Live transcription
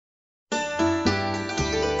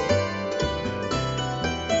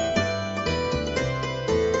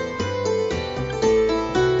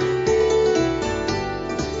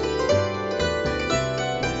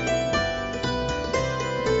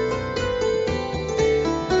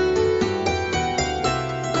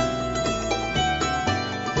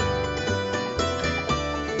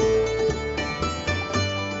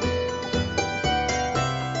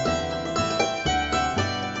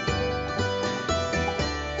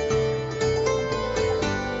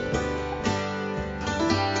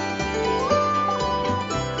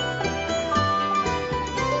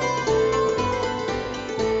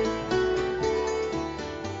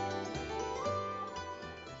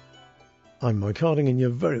I'm Mike Harding, and you're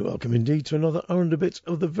very welcome indeed to another hour and a bit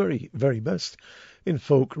of the very, very best in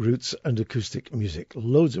folk, roots and acoustic music.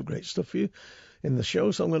 Loads of great stuff for you in the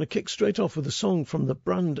show, so I'm going to kick straight off with a song from the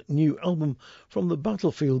brand new album from the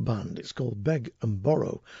Battlefield Band. It's called Beg and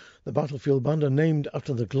Borrow. The Battlefield Band are named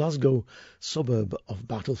after the Glasgow suburb of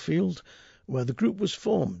Battlefield, where the group was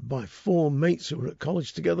formed by four mates who were at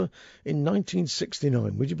college together in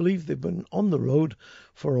 1969. Would you believe they've been on the road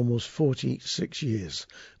for almost 46 years,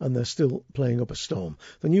 and they're still playing up a storm?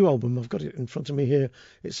 The new album, I've got it in front of me here,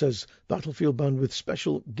 it says Battlefield Band with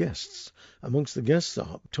special guests. Amongst the guests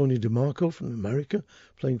are Tony DeMarco from America,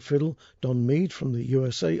 playing fiddle, Don Mead from the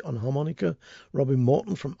USA on harmonica, Robin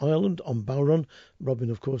Morton from Ireland on bowron.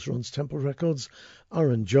 Robin, of course, runs Temple Records.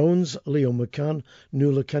 Aaron Jones, Leo McCann,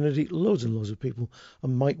 Nuala Kennedy, loads and loads of people,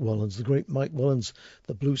 and Mike Wallens, the great Mike Wallens,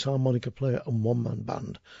 the blues harmonica player and one-man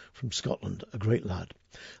band from Scotland, a great lad.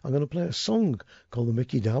 I'm going to play a song called The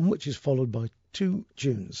Mickey Dam, which is followed by two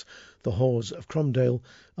tunes, The Whores of Cromdale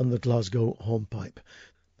and The Glasgow Hornpipe.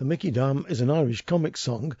 The Mickey Dam is an Irish comic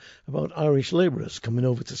song about Irish labourers coming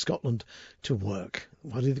over to Scotland to work.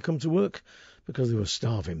 Why did they come to work? Because they were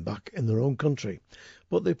starving back in their own country.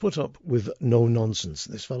 But they put up with no nonsense.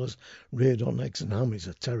 This fella's reared on eggs and ham. He's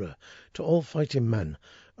a terror to all fighting men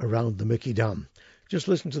around the Mickey Dam. Just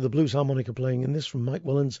listen to the blues harmonica playing in this from Mike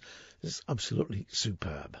Wallens. It's absolutely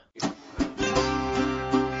superb.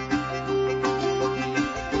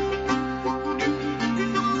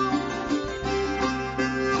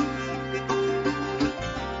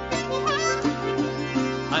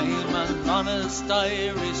 I'm an honest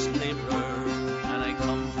Irish labourer, and I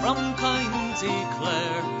come from County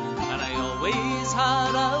Clare, and I always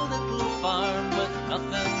had a little farm with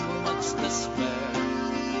nothing much to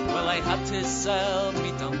spare. Well, I had to sell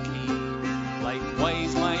me donkey,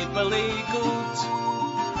 likewise my billy goat,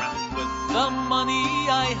 and with the money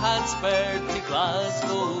I had spared to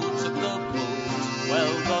Glasgow took the boat.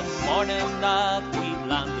 Well, the morning that we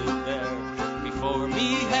landed there, before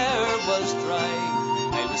me hair was dry,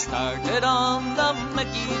 I was started on the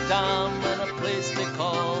Mickey Dam in a place they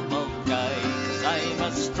call Mulgai. 'Cause I'm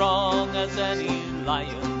as strong as any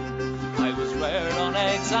lion, I was reared on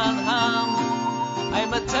eggs and ham.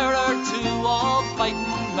 I'm a terror to all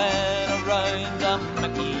fighting men around the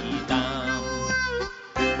Mickey Dam.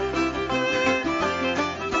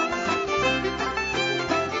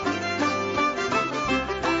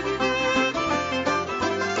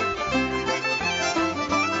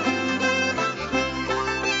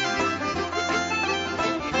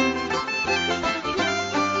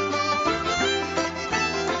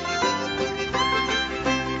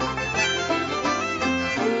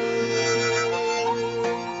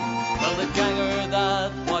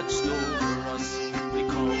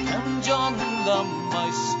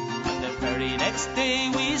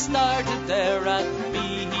 Day we started there at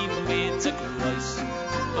me, he made to Christ,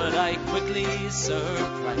 but I quickly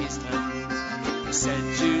surprised him. He said,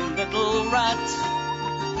 "You little rat,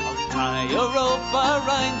 I'll tie a rope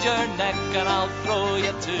around your neck and I'll throw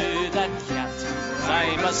you to that cat. 'Cause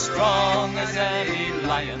I'm as strong as any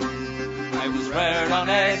lion, I was reared on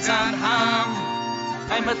eggs and ham.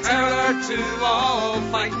 I'm a terror to all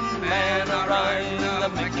fighting men around the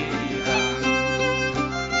Mickey Dam."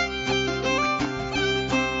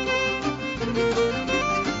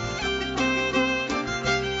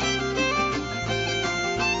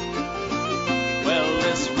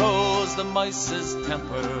 Rose the mouse's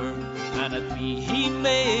temper, and at me he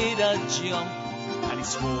made a jump, and he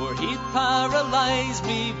swore he'd paralyze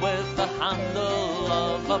me with the handle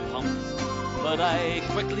of a pump. But I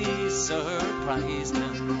quickly surprised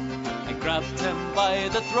him. I grabbed him by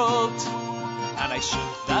the throat, and I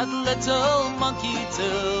shook that little monkey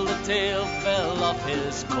till the tail fell off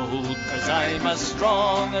his coat. 'Cause I'm as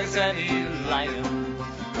strong as any lion,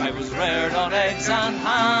 I was reared on eggs and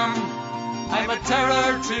ham. I'm a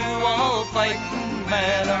terror to all fighting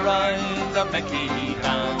men around the Mickey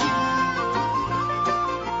Dam.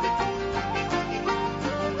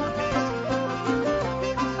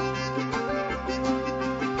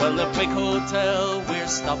 Well, the big hotel we're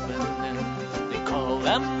stopping in, they call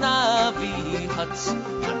them Navy huts,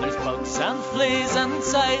 and there's bugs and fleas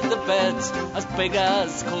inside the beds as big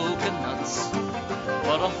as coconuts.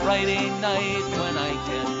 But on Friday night when I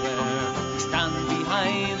get there, stand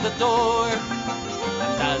behind the door,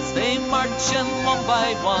 and as they march in one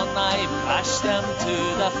by one, I bash them to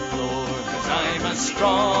the floor. 'Cause I'm as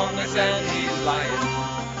strong as any lion,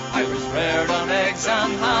 I was reared on eggs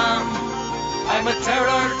and ham. I'm a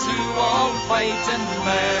terror to all fighting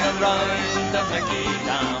men around the Mickey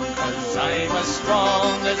Dam. 'Cause I'm as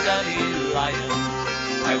strong as any lion,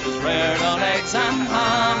 I was reared on eggs and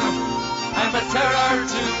ham. I'm I'm a terror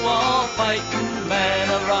to all fighting men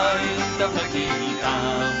around the Ricky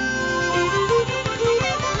Dam.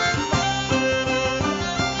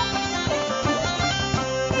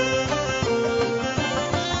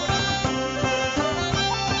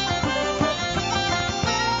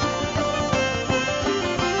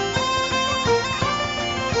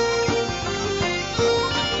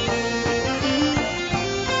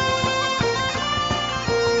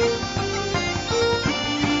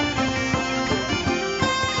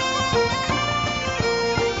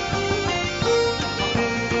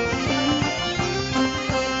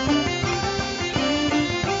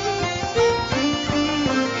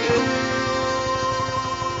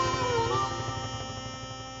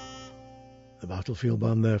 Battlefield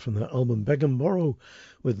Band there from their album Beg and Borrow,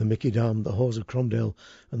 with the Mickey Dam, the Hawes of Cromdale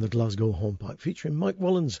and the Glasgow Hornpipe, featuring Mike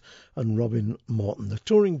Wallens and Robin Morton. They're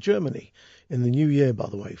touring Germany in the new year, by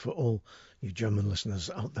the way, for all you German listeners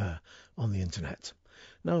out there on the internet.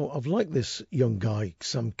 Now, I've liked this young guy,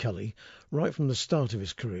 Sam Kelly, right from the start of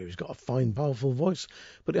his career. He's got a fine, powerful voice,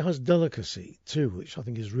 but it has delicacy too, which I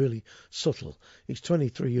think is really subtle. He's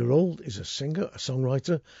 23-year-old, he's a singer, a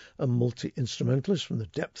songwriter, a multi-instrumentalist from the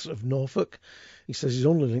depths of Norfolk. He says his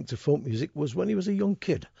only link to folk music was when he was a young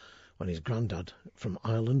kid, when his granddad from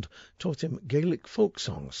Ireland taught him Gaelic folk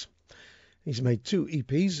songs. He's made 2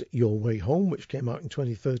 EPs, Your Way Home, which came out in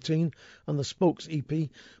 2013, and the Spokes EP,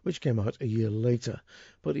 which came out a year later.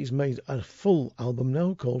 But he's made a full album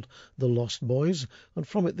now called The Lost Boys, and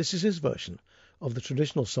from it this is his version of the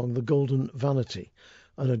traditional song The Golden Vanity.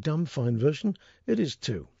 And a damn fine version it is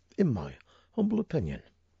too, in my humble opinion.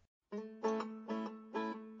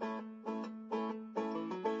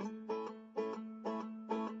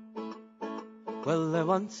 Well, there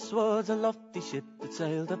once was a lofty ship that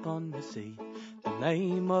sailed upon the sea. The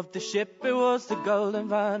name of the ship, it was the Golden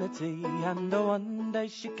Vanity. And one day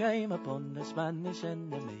she came upon the Spanish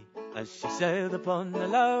enemy, as she sailed upon the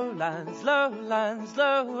lowlands, lowlands,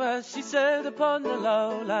 low, as she sailed upon the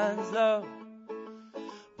lowlands, low.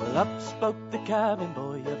 Well, up spoke the cabin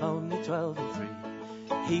boy of only 12 and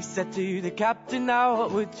 3. He said to the captain, now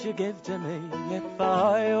what would you give to me if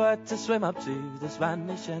I were to swim up to the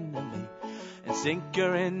Spanish enemy and sink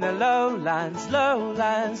her in the lowlands,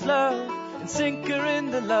 lowlands, low, and sink her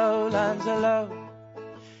in the lowlands, low,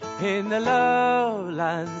 in the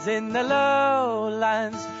lowlands,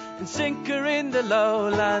 and sink her in the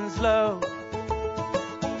lowlands, low.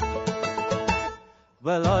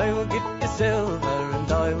 Well, I will give you silver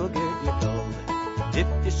and I will give you gold, if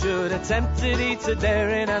you should attempt it, eat so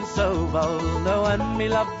daring and so bold. Oh, and me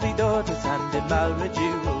lovely daughter's hand in marriage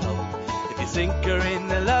you will hold, if you sink her in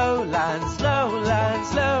the lowlands,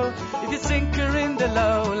 lowlands, low, if you sink her in the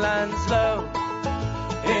lowlands, low,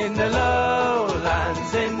 in the lowlands,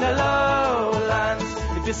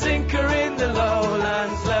 if you sink her in the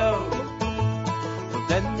lowlands, low. Well,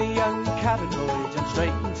 then the young cabin boy jumped straight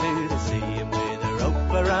into the sea, and with a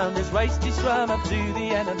rope around his waist he swam up to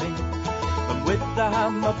the enemy, and with the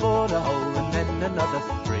hammer bored a hole and then another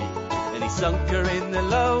 3, and he sunk her in the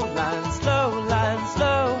lowlands, lowlands,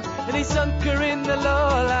 low, and he sunk her in the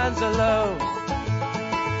lowlands, low.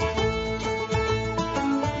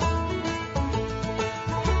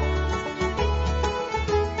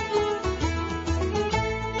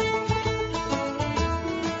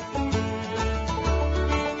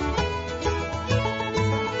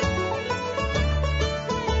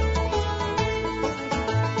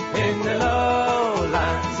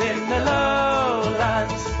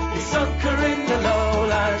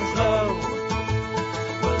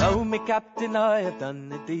 Captain, I have done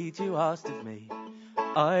the deed you asked of me.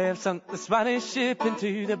 I have sunk the Spanish ship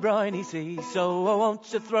into the briny sea. So I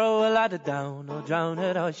won't you throw a ladder down, or drown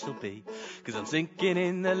it I shall be. 'Cause I'm sinking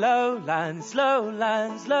in the lowlands,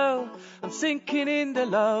 lowlands, low. I'm sinking in the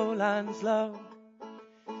lowlands, low.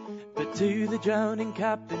 But to the drowning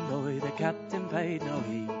cabin boy the captain paid no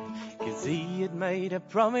heed, 'cause he had made a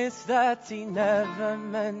promise that he never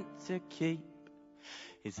meant to keep.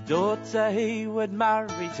 His daughter he would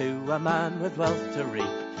marry to a man with wealth to reap.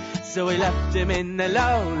 So he left him in the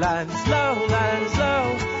lowlands, lowlands,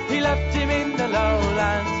 low. He left him in the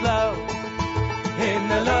lowlands, low. In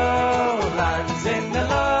the lowlands, he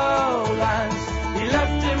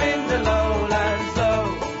left him in the lowlands, low.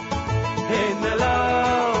 In the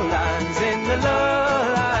lowlands,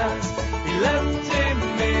 he left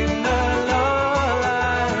him in the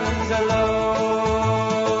lowlands, low.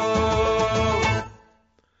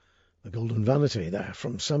 Golden Vanity there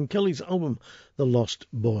from Sam Kelly's album The Lost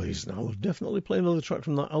Boys. Now we'll definitely play another track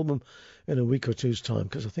from that album in a week or two's time,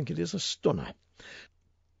 because I think it is a stunner.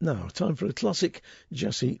 Now, time for a classic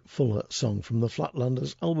Jessie Fuller song from the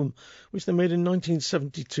Flatlanders album, which they made in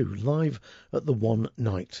 1972, live at the One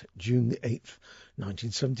Night, June the 8th,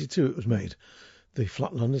 1972 it was made. The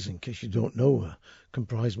Flatlanders, in case you don't know,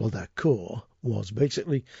 comprised, well, their core was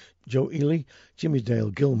basically Joe Ely, Jimmy Dale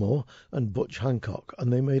Gilmore and Butch Hancock,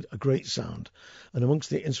 and they made a great sound. And amongst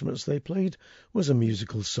the instruments they played was a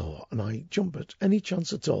musical saw, and I jump at any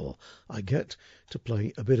chance at all I get to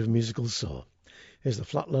play a bit of musical saw. Here's the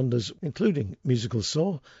Flatlanders, including musical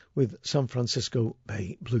saw, with San Francisco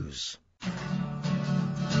Bay Blues.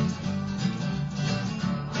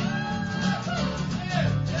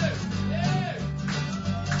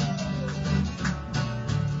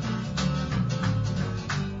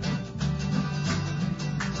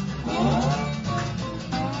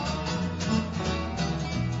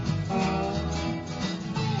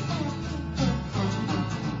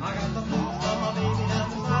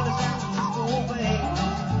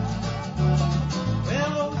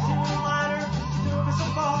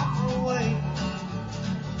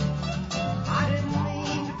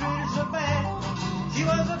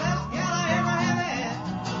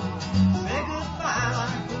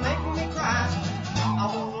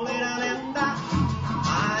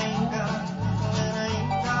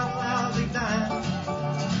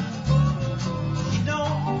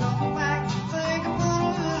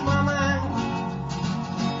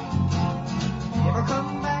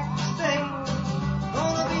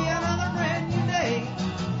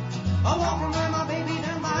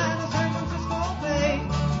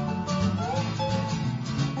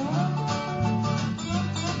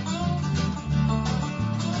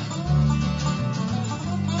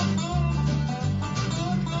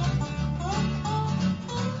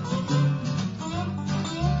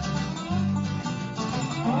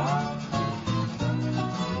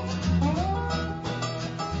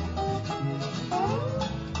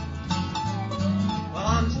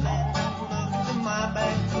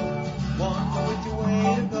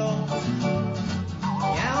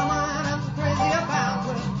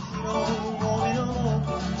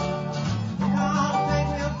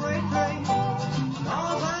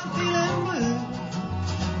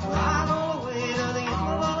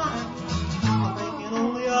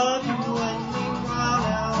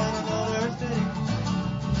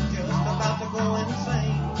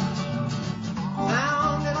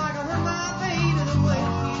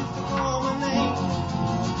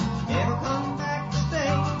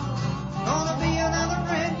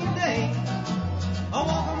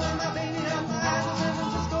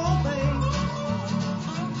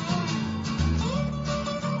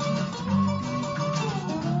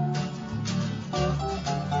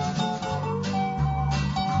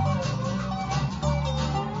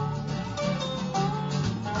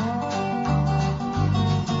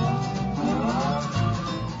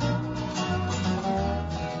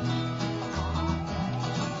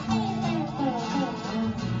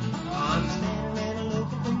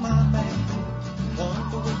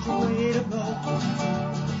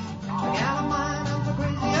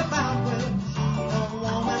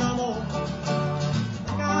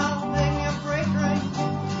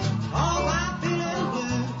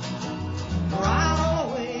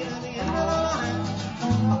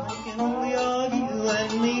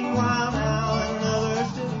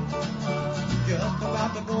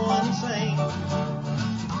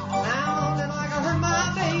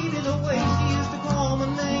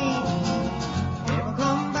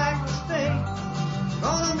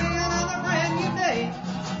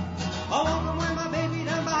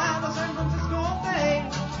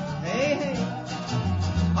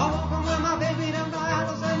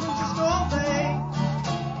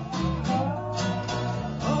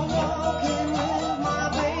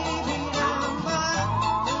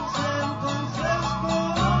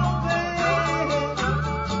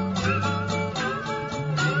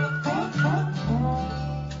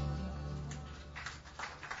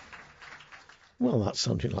 Well, that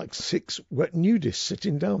sounded like 6 wet nudists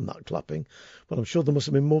sitting down, that clapping. But I'm sure there must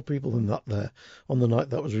have been more people than that there on the night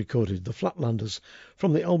that was recorded. The Flatlanders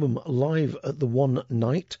from the album Live at the One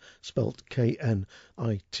Night, spelt Knite,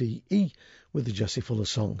 with the Jessie Fuller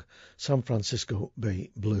song San Francisco Bay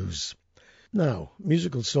Blues. Now,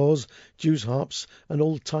 musical saws, Jew's harps and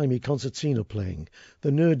old-timey concertina playing. The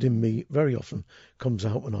nerd in me very often comes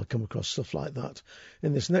out when I come across stuff like that.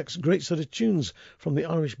 In this next great set of tunes from the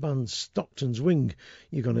Irish band Stockton's Wing,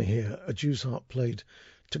 you're going to hear a Jew's harp played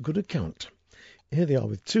to good account. Here they are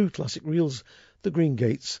with 2 classic reels, The Green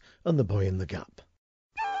Gates and The Boy in the Gap.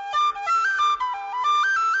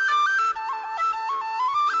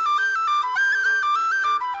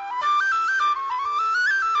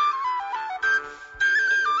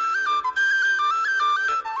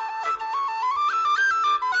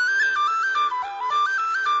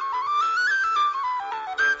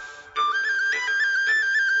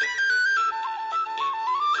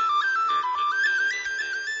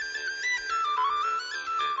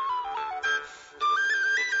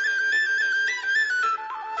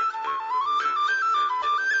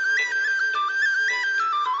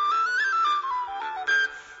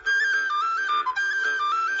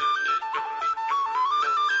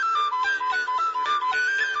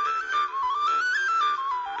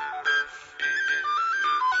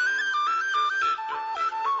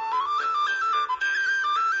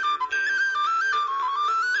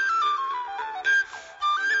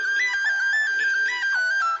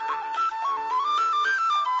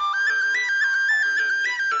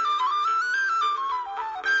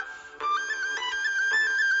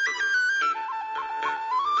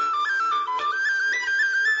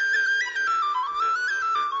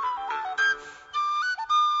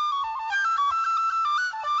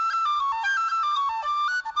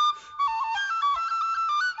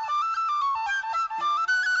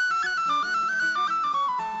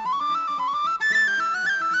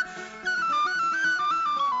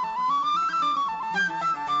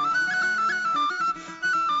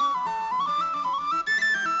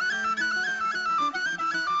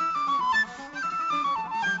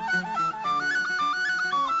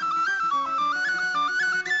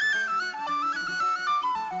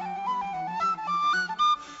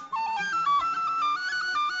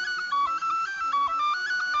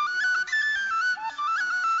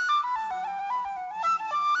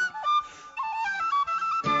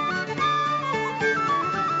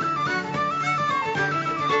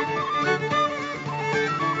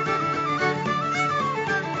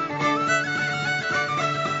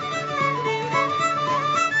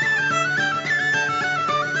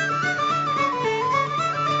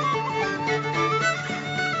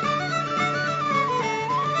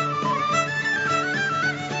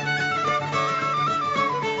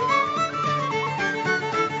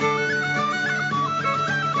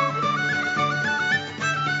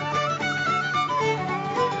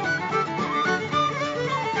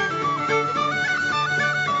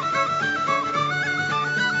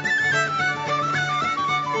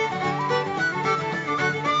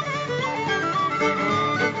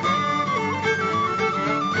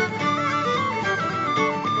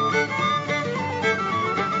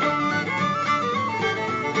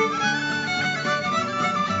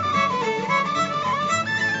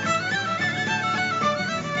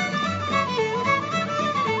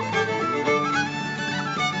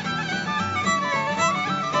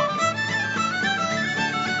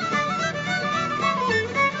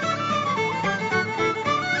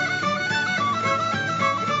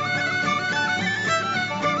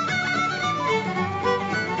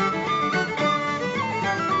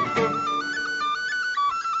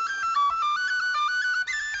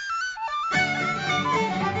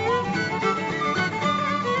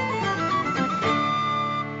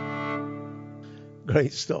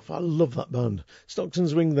 Great stuff. I love that band.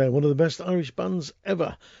 Stockton's Ring there, one of the best Irish bands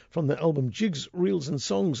ever, from their album Jigs, Reels and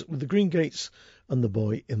Songs with the Green Gates and The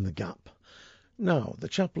Boy in the Gap. Now, the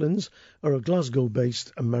Chaplains are a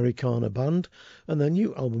Glasgow-based Americana band, and their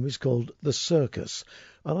new album is called The Circus,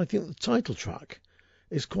 and I think the title track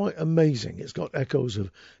is quite amazing. It's got echoes of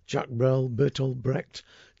Jack Brel, Bertolt Brecht,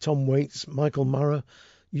 Tom Waits, Michael Mara,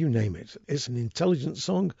 you name it. It's an intelligent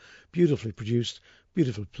song, beautifully produced,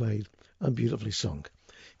 beautifully played, and beautifully sung.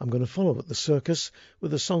 I'm going to follow up The Circus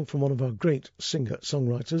with a song from one of our great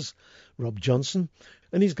singer-songwriters, Rob Johnson,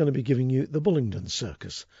 and he's going to be giving you the Bullingdon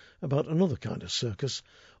Circus, about another kind of circus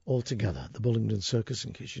altogether. The Bullingdon Circus,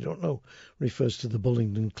 in case you don't know, refers to the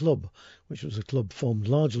Bullingdon Club, which was a club formed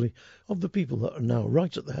largely of the people that are now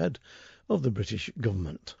right at the head of the British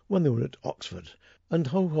government when they were at Oxford. And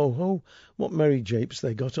ho, ho, ho, what merry japes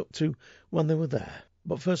they got up to when they were there.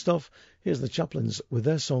 But first off, here's the Chaplains with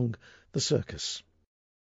their song, The Circus.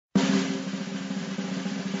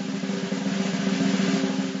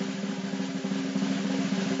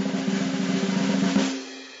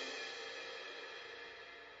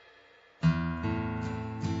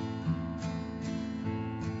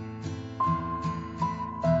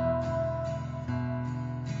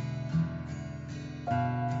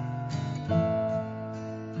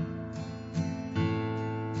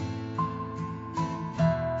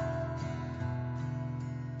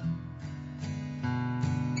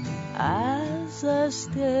 As I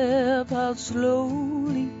step out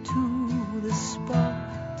slowly to the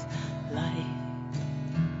spotlight,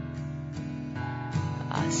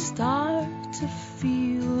 I start to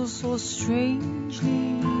feel so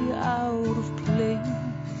strangely out of place.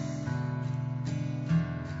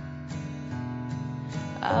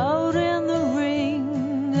 Out in the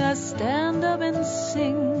ring, I stand up and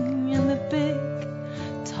sing in the big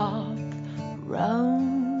top round.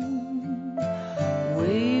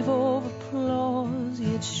 Wave of applause,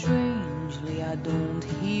 yet strangely I don't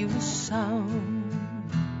hear a sound.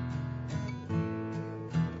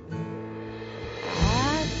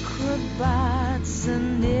 Acrobats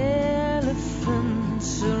and elephants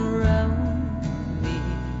surround me.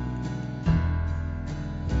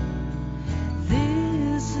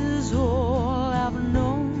 This is all I've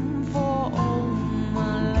known for all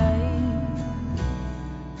my life.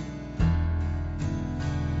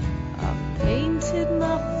 I've painted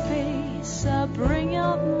my face, I bring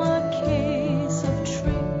out my case of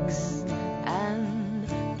tricks and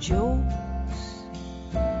jokes.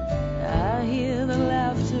 I hear the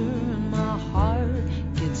laughter and my heart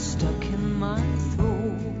gets stuck in my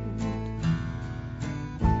throat.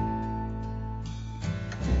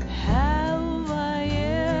 Have I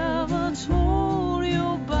ever told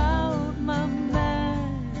you about my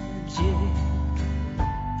magic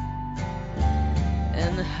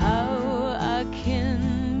and how I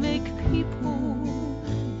can make people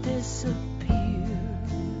disappear?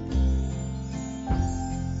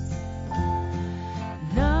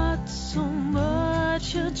 Not so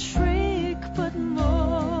much a trick, but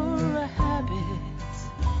more a habit.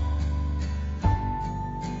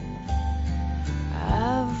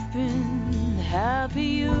 I've been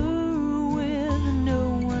happier with no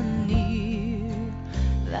one near.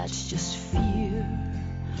 That's just fear.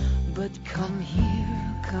 But come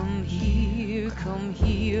here, come here, come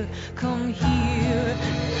here, come here.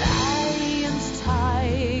 Lions,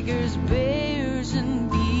 tigers, bears, and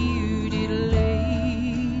bearded ladies.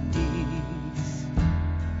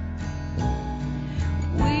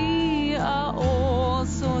 We are all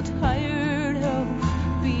so tired of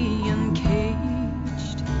being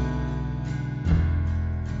caged,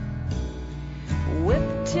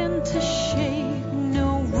 whipped into shape,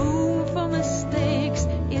 no room for mistakes.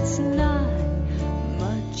 It's not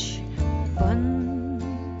much fun.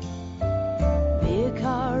 Make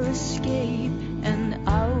our escape, and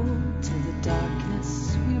out to the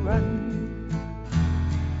darkness we run.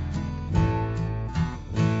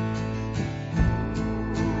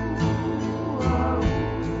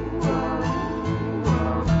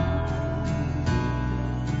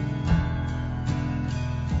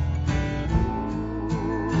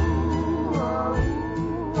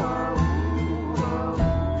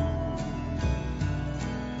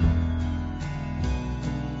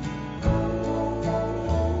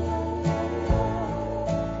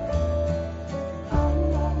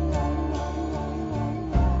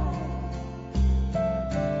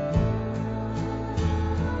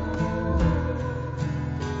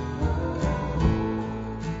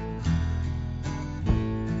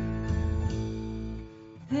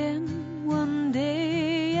 Then one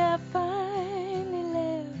day I finally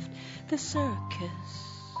left the circus,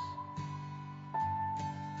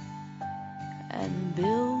 and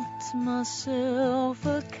myself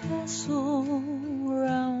a castle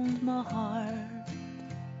round my heart,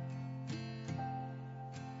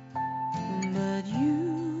 but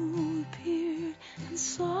you appeared and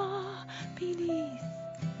saw beneath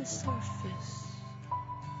the surface,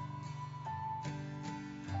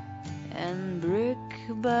 and brick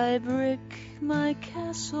by brick my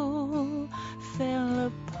castle fell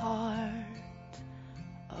apart,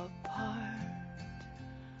 apart,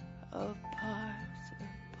 apart,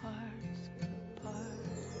 apart, apart.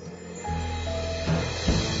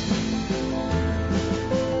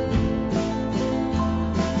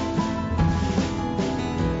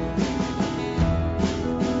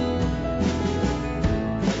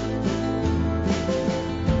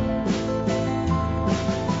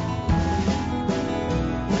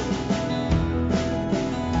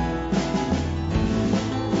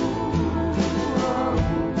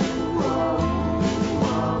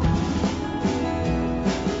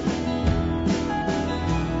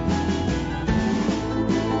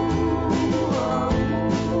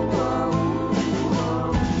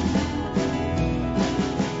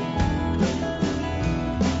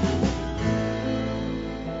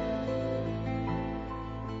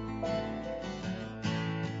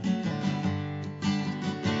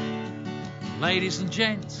 Ladies and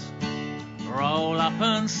gents, roll up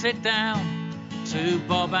and sit down. 2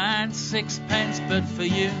 bob and 6pence, but for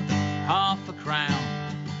you, half a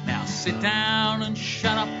crown. Now sit down and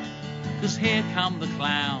shut up, 'cause here come the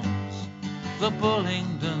clowns. The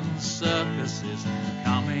Bullingdon Circus is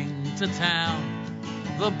coming to town.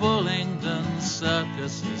 The Bullingdon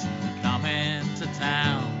Circus is coming to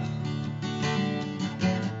town.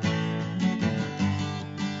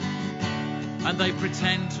 And they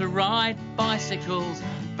pretend to ride bicycles,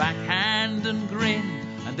 backhand and grin,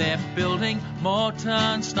 and they're building more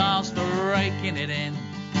turnstiles for raking it in.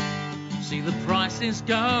 See the prices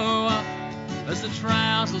go up as the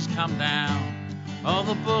trousers come down. Oh,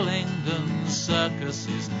 the Bullingdon Circus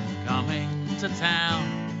is coming to town.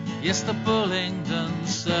 Yes, the Bullingdon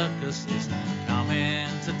Circus is coming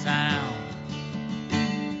to town.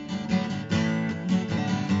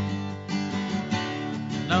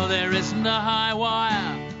 No, there isn't a high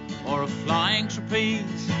wire or a flying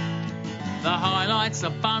trapeze. The highlights a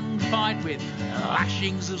bun fight with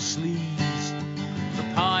lashings of sleeves. The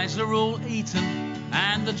pies are all eaten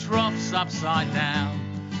and the trough's upside down,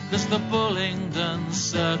 'cause the Bullingdon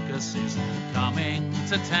Circus is coming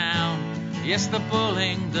to town. Yes, the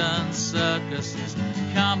Bullingdon Circus is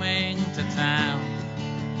coming to town.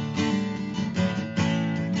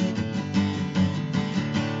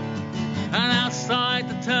 And outside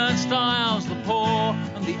the turnstiles, the poor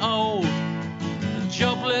and the old, the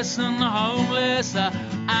jobless and the homeless are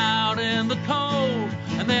out in the cold,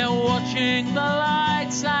 and they're watching the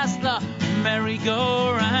lights as the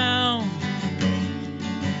merry-go-round.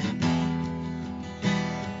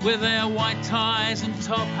 With their white ties and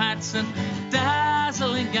top hats and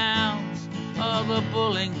dazzling gowns, oh, the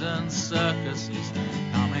Bullingdon Circus is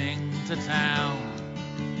coming to town.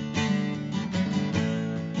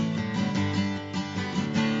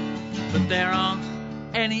 But there aren't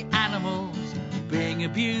any animals being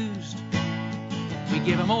abused. We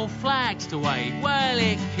give them all flags to wave, well,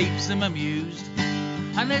 it keeps them amused.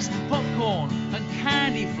 And there's popcorn and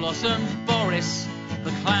candy floss and Boris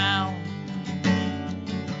the Clown.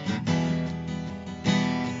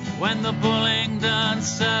 When the Bullingdon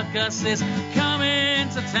Circus is coming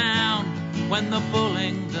to town, when the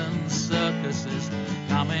Bullingdon Circus is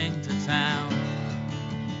coming to town.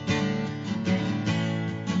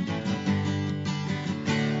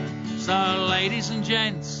 So, ladies and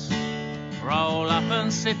gents, roll up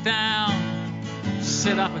and sit down.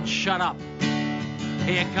 Sit up and shut up.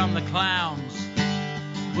 Here come the clowns.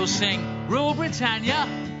 We'll sing Rule Britannia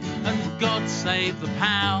and God Save the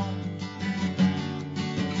Pound.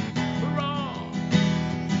 Hurrah!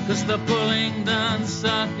 'Cause the Bullingdon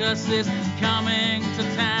Circus is coming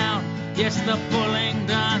to town. Yes, the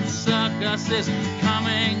Bullingdon Circus is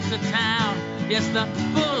coming to town. Yes, the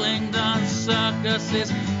Bullingdon Circus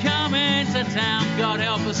is coming to town. God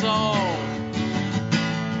help us all.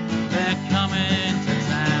 They're coming to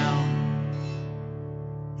town.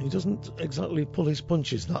 He doesn't exactly pull his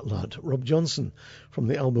punches, that lad. Rob Johnson from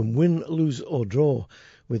the album Win, Lose or Draw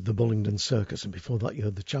with the Bullingdon Circus. And before that you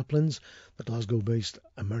heard the Chaplains, the Glasgow-based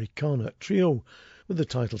Americana trio, with the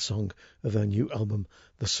title song of their new album,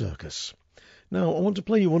 The Circus. Now, I want to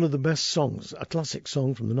play you one of the best songs, a classic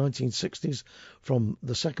song from the 1960s, from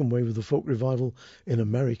the second wave of the folk revival in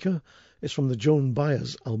America. It's from the Joan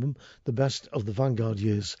Baez album, The Best of the Vanguard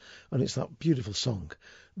Years, and it's that beautiful song,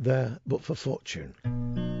 There But for Fortune.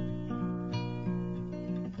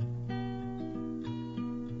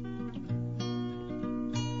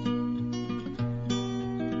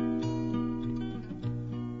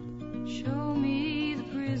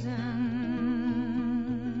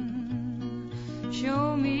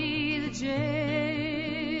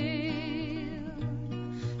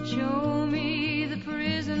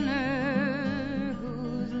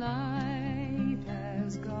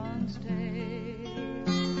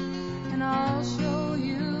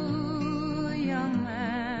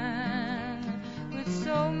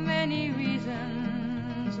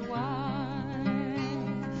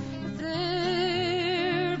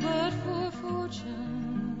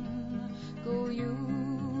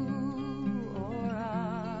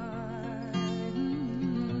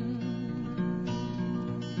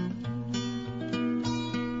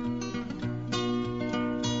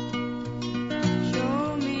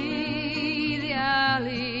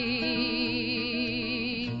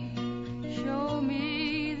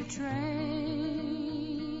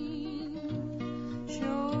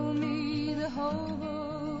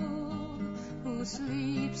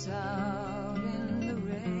 goes out in the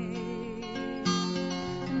rain,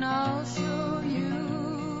 and I'll show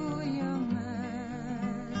you a young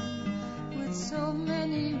man with so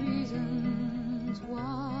many reasons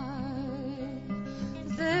why.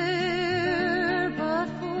 There, but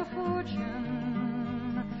for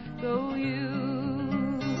fortune, go you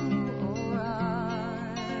or I.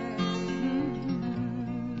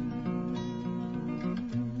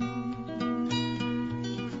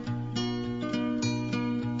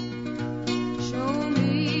 Show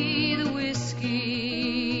me the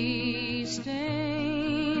whiskey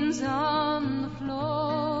stains on the floor.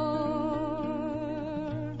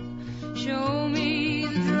 Show me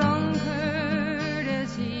the drunkard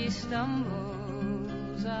as he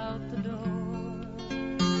stumbles out the door.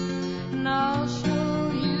 And I'll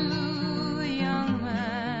show you a young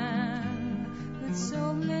man with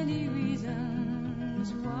so many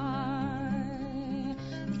reasons why.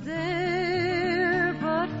 There,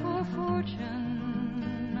 but for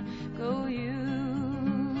fortune, go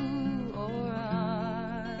you or I.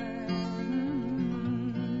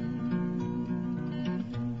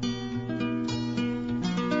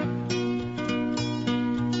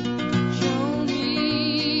 Show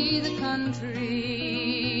me the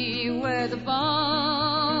country where the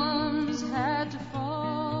bombs had to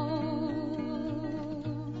fall.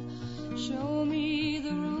 Show me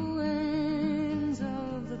the ruins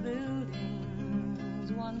of the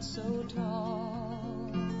buildings once so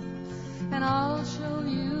tall. And I'll show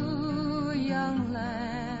you a young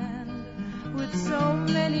land with so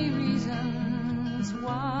many reasons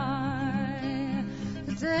why.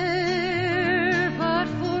 There, but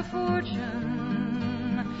for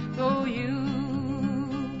fortune, go you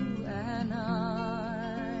and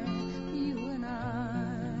I, you and I.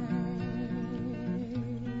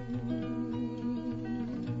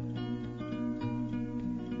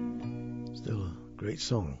 Still a great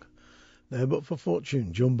song. There, but for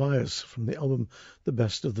fortune, Joan Baez from the album The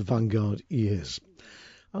Best of the Vanguard Years.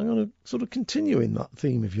 I'm going to sort of continue in that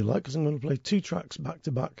theme, if you like, because I'm going to play two tracks back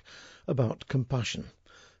to back about compassion.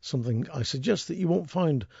 Something I suggest that you won't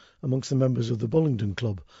find amongst the members of the Bullingdon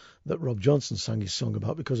Club that Rob Johnson sang his song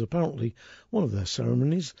about, because apparently one of their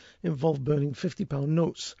ceremonies involved burning £50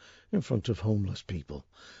 notes in front of homeless people.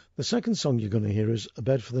 The second song you're going to hear is A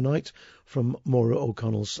Bed for the Night from Maura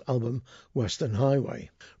O'Connell's album Western Highway,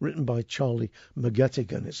 written by Charlie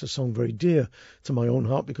McGettigan. It's a song very dear to my own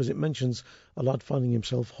heart because it mentions a lad finding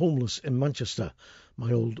himself homeless in Manchester,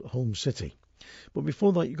 my old home city. But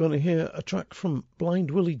before that, you're going to hear a track from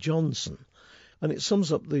Blind Willie Johnson, and it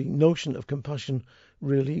sums up the notion of compassion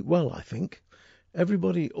really well, I think.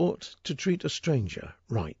 Everybody ought to treat a stranger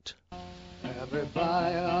right.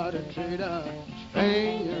 Everybody ought to treat a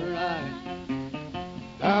stranger right.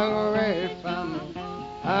 Don't away from them.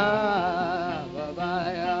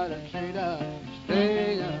 Everybody ought to treat a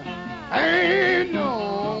stranger. Ain't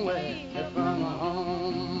no way from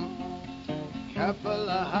home. Careful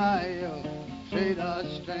of how you treat a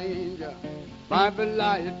stranger. Might be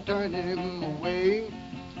like you turn him away.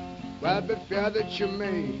 Well, be fear that you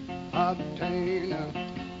may obtain.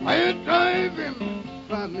 While you drive him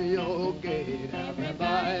from your gate,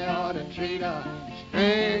 everybody ought to treat a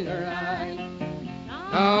stranger right.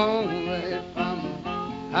 Don't wait from him.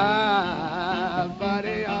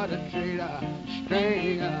 Everybody ought to treat a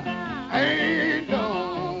stranger. Ain't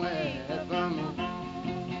no way from him.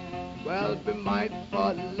 Well, be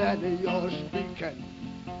mindful that you're speaking.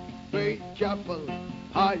 Be careful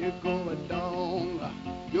how you go along.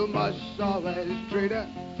 You must always treat a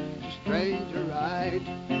stranger right.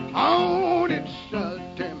 Don't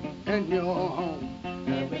insult him in your home.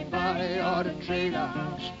 Everybody ought to treat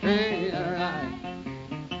a stranger right.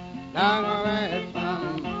 Down away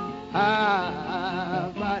from him.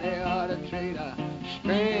 Everybody ought to treat a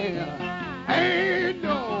stranger. Ain't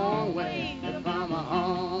no way from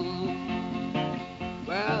home.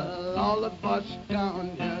 Well, all of us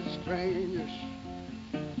down here strangers.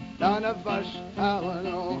 None of us have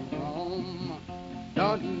no home.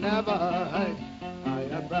 Don't never hurt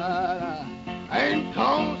your brother. Ain't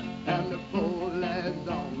cold and the fool is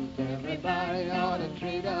on. Everybody ought to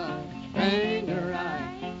treat a stranger right.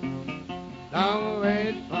 Don't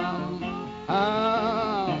wait from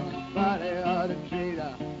everybody ought to treat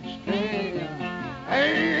a stranger.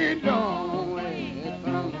 Ain't no way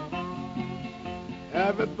from.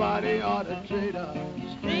 Everybody ought to treat a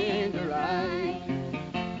stranger right.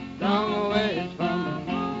 Don't wait from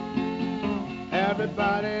him.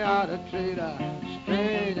 Everybody ought to treat a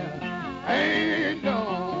stranger. Ain't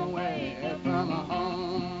no way from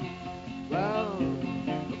home. Well,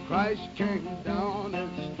 Christ came down as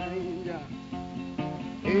a stranger.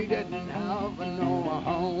 He didn't have no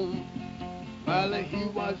home. Well, he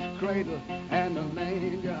was cradled in a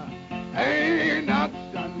manger. Ain't not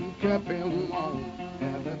son kept him warm.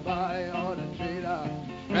 Everybody ought to treat a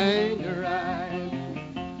stranger right.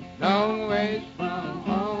 Long ways from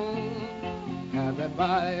home.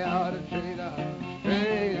 Everybody ought to treat a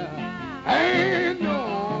stranger. Ain't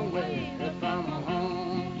no way from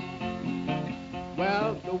home.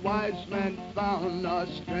 Well, the wise man found a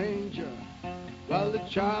stranger. Well, the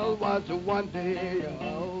child was 1 day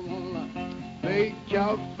old. They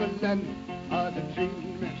careful and other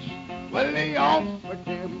treatments. Well, they offered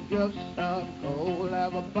him gifts of gold.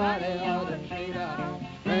 Everybody ought to treat a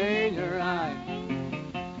stranger right.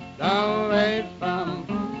 Don't wait from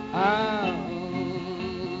home.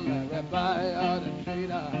 Everybody ought to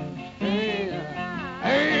treat a stranger.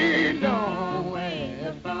 Ain't no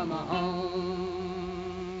way from home.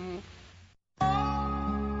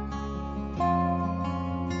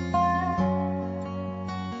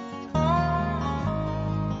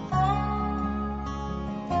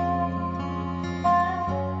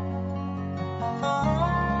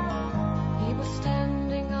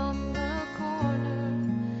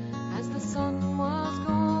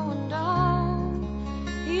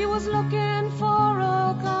 Looking for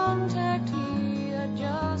a contact, he had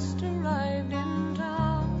just arrived in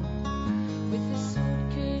town with his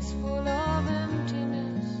suitcase full of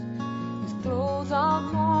emptiness, his clothes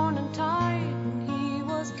all torn and tight, and he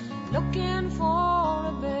was looking for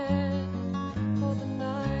a bed for the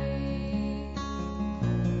night.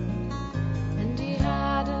 And he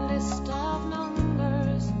had a list of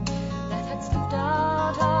numbers that had slipped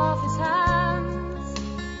out of his hands.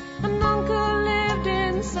 An uncle lived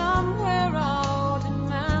in somewhere out in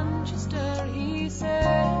Manchester, he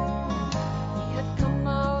said. He had come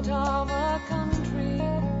out of a country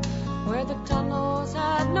where the tunnels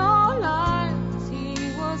had no lights. He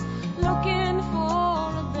was looking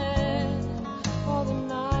for a bed for the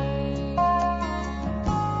night.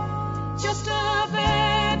 Just a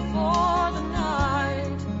bed for the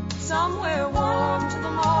night, somewhere warm to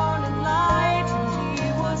the morning light. And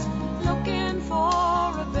he was looking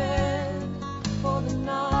for a bed for the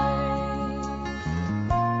night.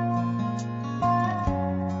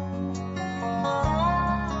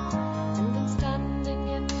 And then standing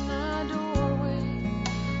in the doorway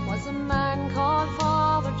was a man called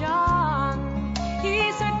Father John.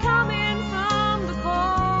 He said, come in from the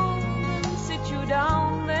cold and sit you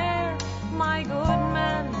down there, my good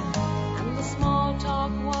man. And the small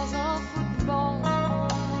talk was of football,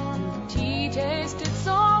 and the tea tasted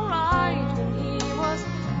so right when he was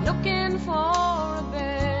looking for a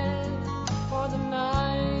bed for the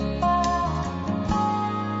night.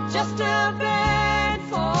 Just a bed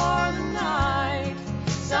for the night,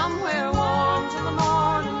 somewhere warm till the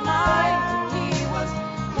morning light. And he was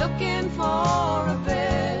looking for a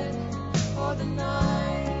bed for the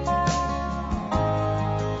night.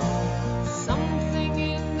 Something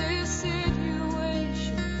in this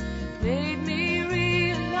situation made me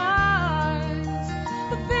realize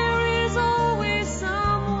that there is always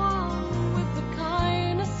someone with the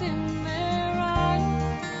kindness in their eyes.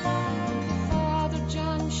 And Father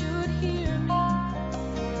John should hear me,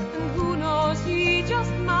 and who knows, he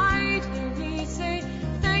just might hear me say,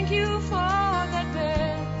 thank you for that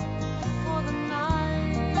bed for the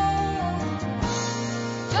night.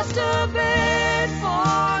 Just a bed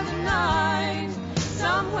for the night,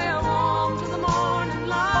 somewhere warm to the morning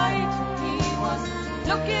light. And he was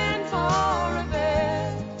looking for a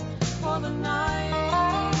bed for the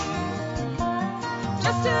night.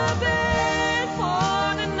 Just a bed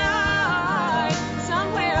for the night,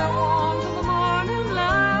 somewhere warm to the morning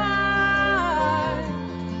light.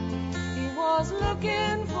 He was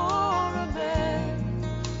looking for a bed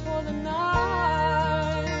for the night.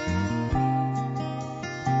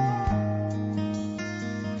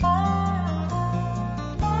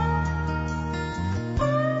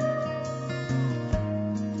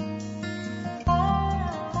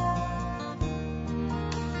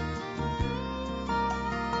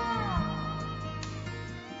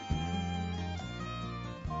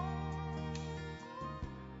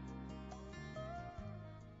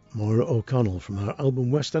 Maura O'Connell from her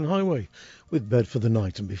album Western Highway with Bed for the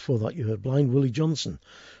Night, and before that you heard Blind Willie Johnson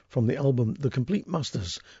from the album The Complete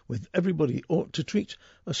Masters with Everybody Ought to Treat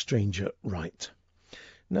a Stranger Right.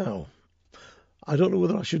 Now, I don't know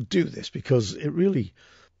whether I should do this because it really,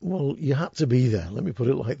 well, you had to be there, let me put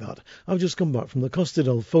it like that. I've just come back from the Costa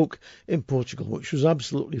del Folk in Portugal, which was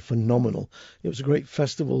absolutely phenomenal. It was a great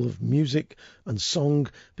festival of music and song.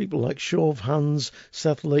 People like Show of Hands,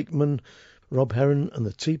 Seth Lakeman, Rob Heron and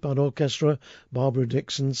the Teapot Orchestra, Barbara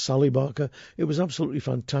Dixon, Sally Barker. It was absolutely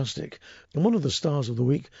fantastic. And one of the stars of the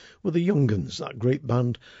week were the Young 'Uns, that great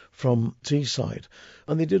band from Teesside.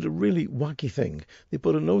 And they did a really wacky thing. They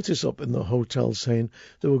put a notice up in the hotel saying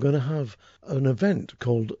they were going to have an event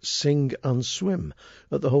called Sing and Swim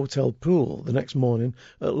at the hotel pool the next morning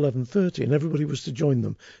at 11:30, and everybody was to join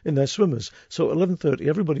them in their swimmers. So at 11:30,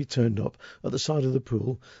 everybody turned up at the side of the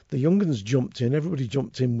pool. The Young 'Uns jumped in, everybody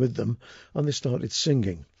jumped in with them, and they started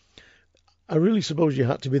singing. I really suppose you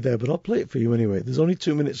had to be there, but I'll play it for you anyway. There's only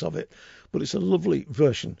 2 minutes of it, but it's a lovely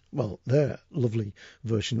version, well, their lovely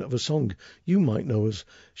version of a song you might know as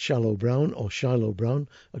Shallow Brown or Shiloh Brown,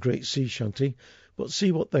 a great sea shanty, but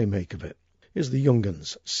see what they make of it. Here's the Young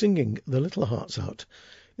 'Uns singing their little hearts out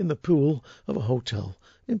in the pool of a hotel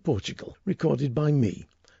in Portugal, recorded by me.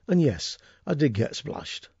 And yes, I did get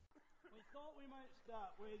splashed. We thought we might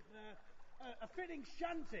start with a fitting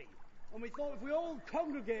shanty. And we thought if we all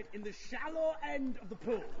congregate in the shallow end of the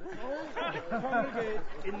pool, all congregate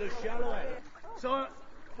in the shallow end. So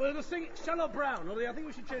we're going to sing Shallow Brown, although I think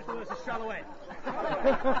we should change the words to Shallow End.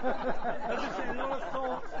 There's just a lot of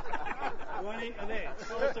thought went into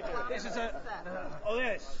this. This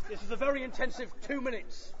is a very intensive 2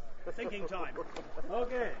 minutes thinking time.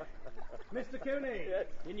 Okay. Mr. Cooney,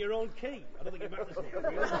 in your own key. I don't think it matters here.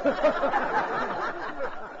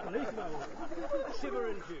 Policeman, shiver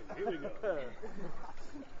and tune. Here we go.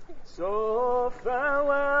 So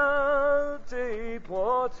farewell, deep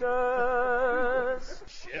waters.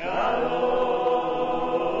 Shallow,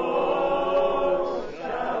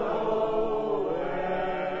 shallow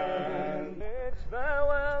end. It's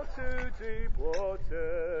farewell to deep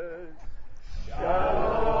waters.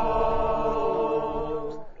 Shallow.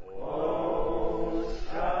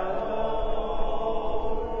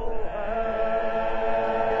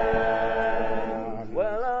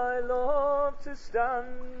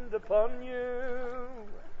 Stand upon you.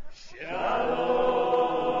 Shallow,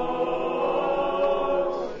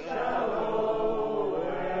 shallow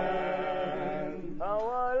end. How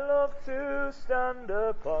I love to stand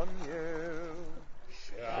upon you.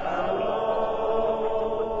 Shallow,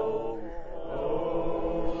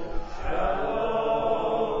 oh,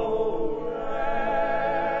 shallow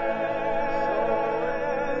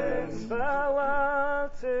end. So it's farewell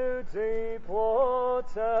to deep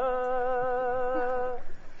water.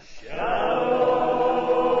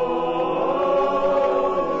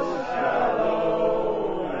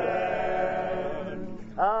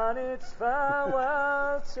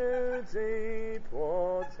 Farewell to deep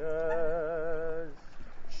waters.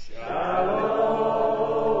 Shallow,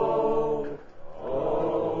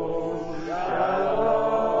 oh, shallow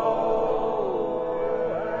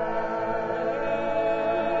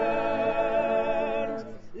end.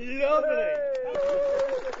 Lovely.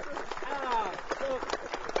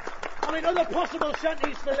 I mean, other possible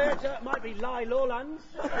shanties for later might be Lie Lowlands.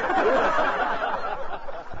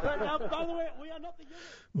 But now, by the way, we are not the youngest.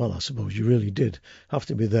 Well, I suppose you really did have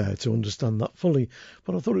to be there to understand that fully,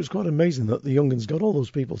 but I thought it was quite amazing that the Young 'Uns got all those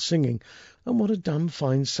people singing, and what a damn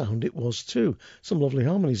fine sound it was too. Some lovely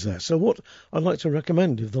harmonies there. So what I'd like to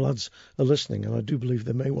recommend, if the lads are listening, and I do believe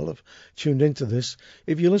they may well have tuned into this,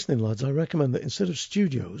 if you're listening, lads, I recommend that instead of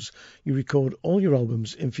studios, you record all your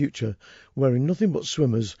albums in future wearing nothing but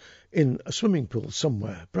swimmers in a swimming pool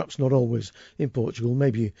somewhere, perhaps not always in Portugal,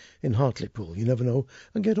 maybe in Hartlepool, you never know,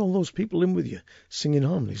 and get all those people in with you singing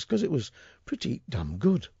harmonies, because it was pretty damn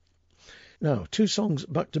good. Now, 2 songs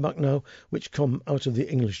back to back now which come out of the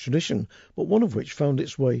English tradition, but one of which found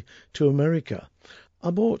its way to America.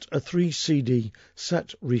 I bought a 3 CD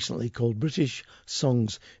set recently called British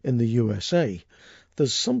Songs in the USA.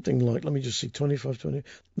 There's something like, let me just see, 20,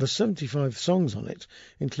 there's 75 songs on it,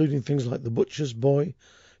 including things like The Butcher's Boy,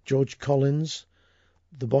 George Collins,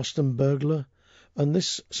 The Boston Burglar, and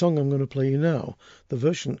this song I'm going to play you now, the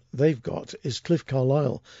version they've got is Cliff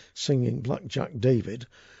Carlisle singing Black Jack David,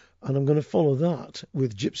 and I'm going to follow that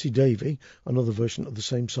with Gypsy Davy, another version of the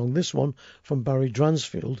same song, this one from Barry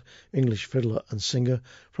Dransfield, English fiddler and singer,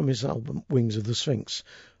 from his album Wings of the Sphinx.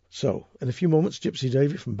 So, in a few moments, Gypsy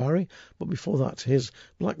Davy from Barry, but before that, here's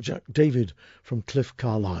Black Jack David from Cliff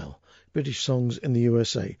Carlisle. British Songs in the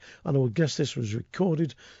USA, and I would guess this was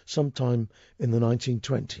recorded sometime in the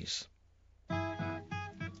 1920s.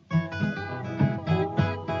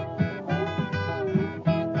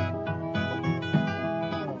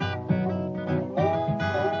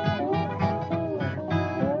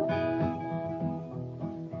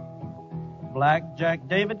 Black Jack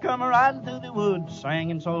David come riding through the woods,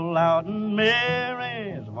 singing so loud and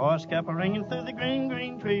merry. His voice kept ringing through the green,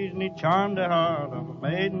 green trees, and he charmed the heart of a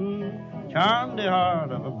maiden, charmed the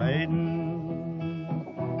heart of a maiden.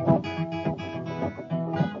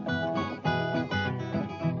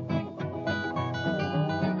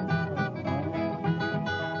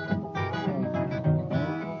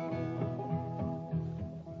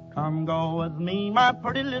 Come go with me, my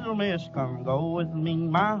pretty little miss. Come go with me,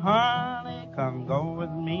 my honey. Come go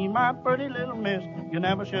with me, my pretty little miss. You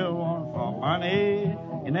never shall want for money.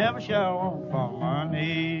 You never shall want for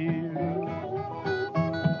money.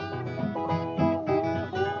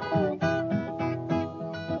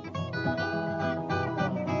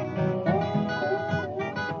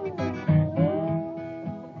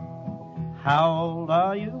 How old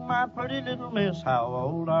are you, my pretty little miss? How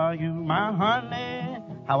old are you, my honey?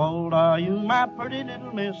 How old are you, my pretty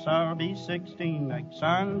little miss? I'll be 16 next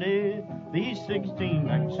Sunday. Be 16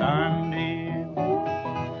 next Sunday.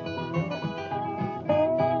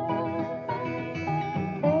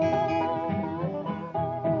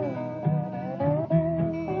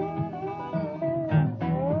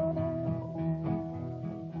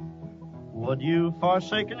 Would you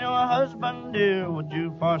forsaken your husband, dear? Would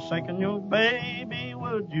you forsaken your baby?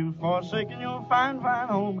 Would you forsaken your fine, fine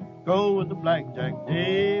home? Go with the Blackjack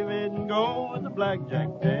David, and go with the Blackjack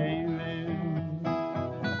David.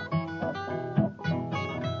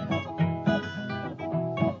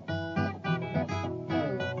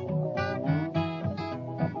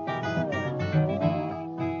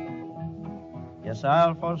 Yes,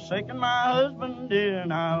 I'll forsaken my husband, dear,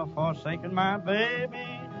 and I'll forsaken my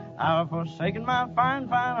baby. I'll forsaken my fine,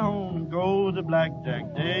 fine home and go with the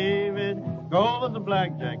Blackjack David, go with the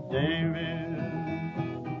Blackjack David.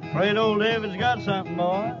 Afraid old David's got something,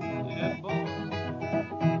 boy. Yeah, boy.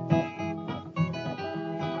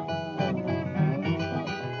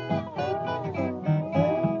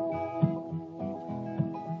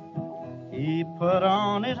 He put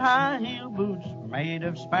on his high-heel boots made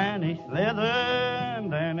of Spanish leather,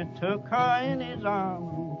 and then he took her in his arms.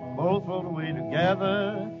 Both rode away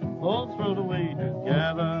together, both rode away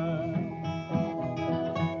together.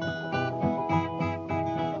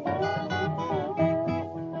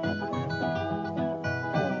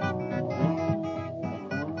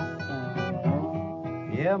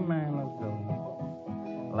 Yeah, man, let's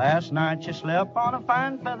go. Last night she slept on a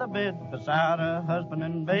fine feather bed beside her husband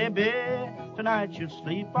and baby. Tonight she'll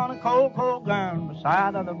sleep on a cold, cold ground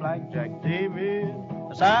beside of the Blackjack David,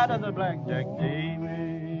 beside of the Blackjack David.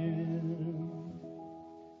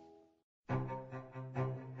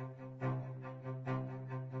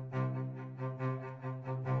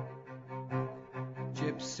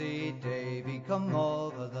 Gypsy Davy come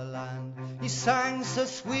over the land. He sang so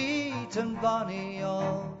sweet and bonny,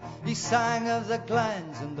 oh. He sang of the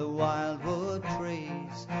glens and the wildwood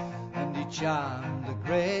trees, and he charmed the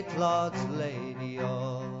great lord's lady,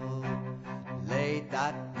 oh. Late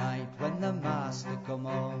that night when the master come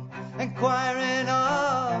home, inquiring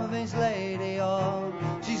of his lady, oh.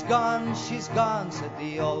 She's gone, said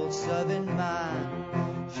the old serving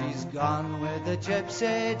man. She's gone with the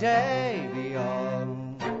Gypsy Davy, oh.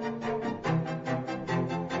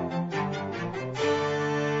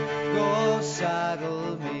 Go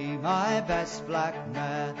saddle me my best black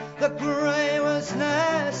mare, the grey was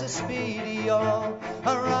ne'er so speedy, oh.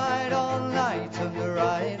 I ride all night and I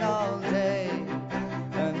ride all day,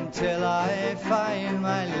 until I find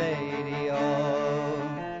my lady, oh.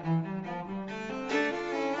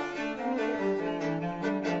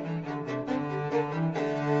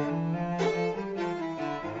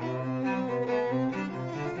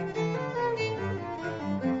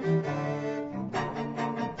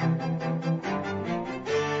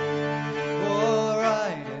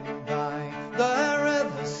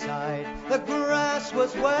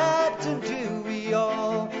 Was wet and dewy,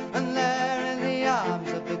 oh, and there in the arms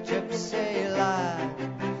of the gypsy lad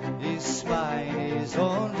he spied his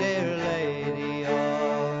own dear lady,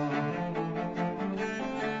 oh.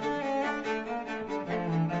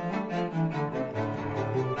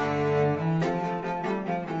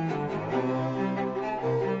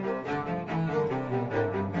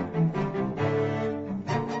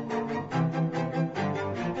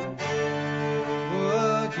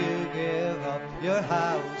 Would you give up your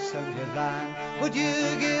house and your land? Would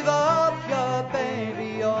you give up your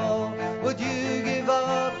baby, oh? Would you give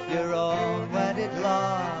up your own wedded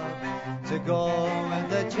love to go with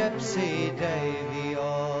the Gypsy Davy,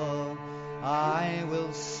 oh? I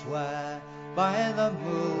will swear by the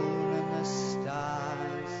moon and the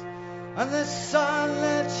stars and the sun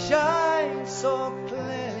that shines so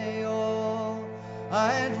clearly, oh,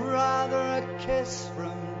 I'd rather a kiss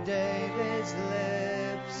from David's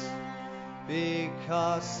lips,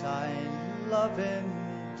 because I love him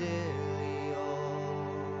dearly, oh.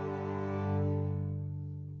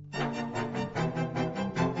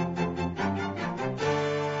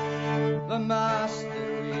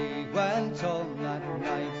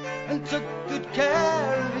 and took good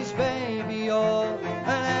care of his baby, oh, and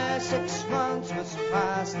ere 6 months was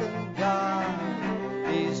past and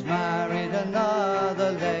gone, he's married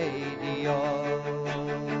another lady, oh.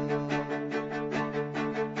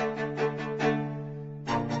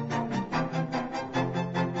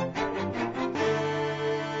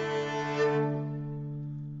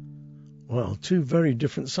 Well, two very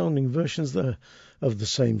different sounding versions there of the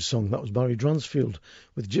same song. That was Barry Dransfield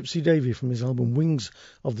with Gypsy Davy from his album Wings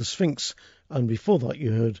of the Sphinx. And before that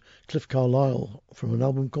you heard Cliff Carlisle from an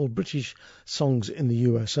album called British Songs in the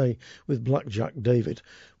USA with Black Jack David.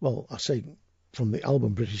 Well, I say from the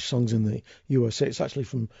album British Songs in the USA. It's actually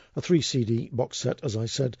from a 3-CD box set, as I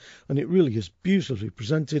said, and it really is beautifully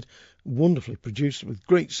presented, wonderfully produced with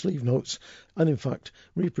great sleeve notes, and in fact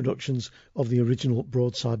reproductions of the original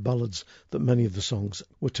Broadside ballads that many of the songs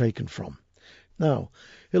were taken from. Now,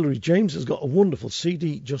 Hilary James has got a wonderful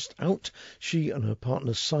CD just out. She and her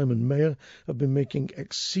partner Simon Mayer have been making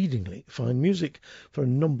exceedingly fine music for a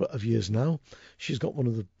number of years now. She's got one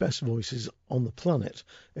of the best voices on the planet,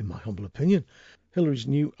 in my humble opinion. Hilary's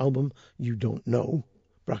new album, You Don't Know,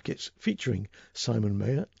 brackets, featuring Simon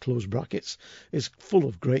Mayer, close brackets, is full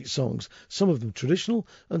of great songs, some of them traditional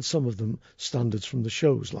and some of them standards from the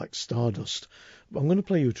shows like Stardust. I'm going to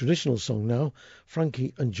play you a traditional song now,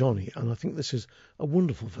 Frankie and Johnny, and I think this is a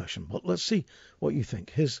wonderful version, but let's see what you think.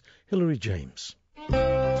 Here's Hilary James.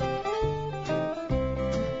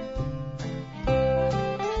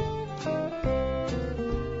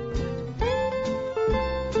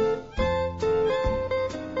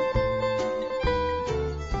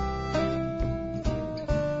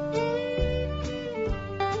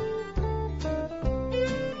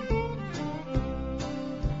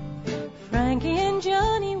 Frankie and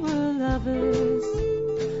Johnny were lovers.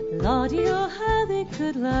 Lordy, oh, how they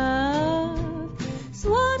could love.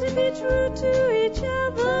 Swore to be true to each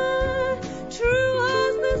other, true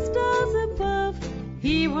as the stars above.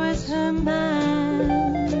 He was her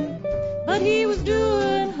man, but he was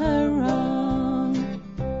doing her wrong.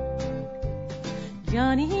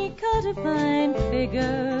 Johnny, he caught a fine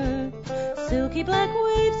figure, silky black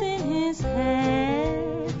waves in his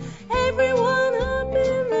hair. Everyone up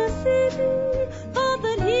in the city thought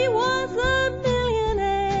that he was a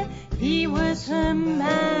millionaire. He was her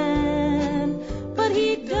man, but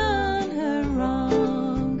he'd done her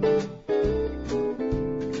wrong.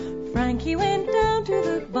 Frankie went down to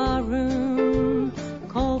the barroom,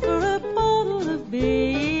 called for a bottle of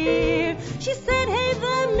beer. She said, hey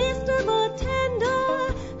there, Mr.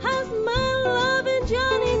 Bartender, how's my loving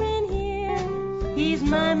Johnny been here? He's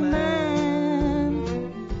my man,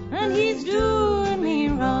 and he's doing me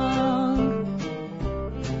wrong.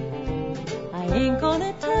 I ain't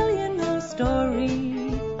gonna tell you no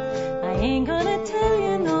story, I ain't gonna tell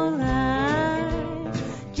you no lie.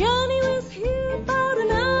 Johnny was here about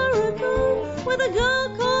an hour ago with a girl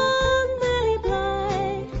called Millie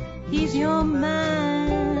Bly. He's your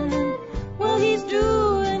man, well, he's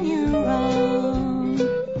doing you wrong.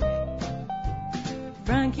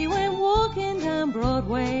 Frankie went walking down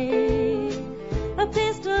Broadway, a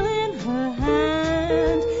pistol in her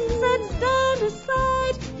hand, said, stand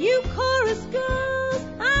aside, you chorus girls,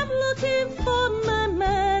 I'm looking for my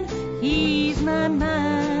man. He's my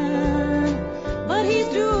man, but he's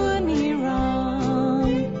doing me wrong.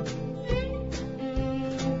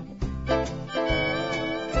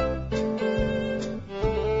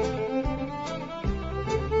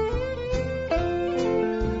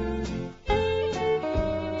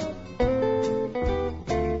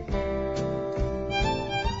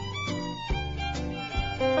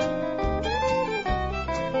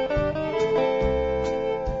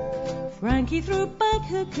 Frankie threw back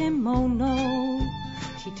her kimono,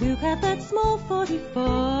 she took out that small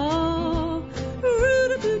 44.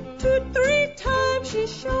 Root-a-toot-toot, 3 times she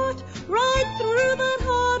shot right through that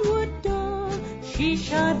hardwood door. She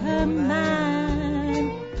shot her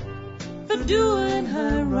man for doing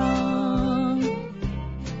her wrong.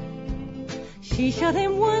 She shot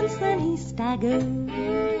him once and he staggered.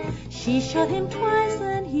 She shot him twice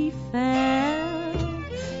and he fell.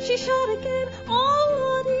 She shot again, oh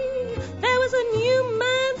Lordy, there was a new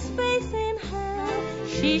man's face in hell.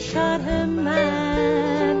 She shot her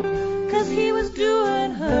man, 'cause he was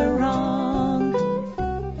doing her wrong.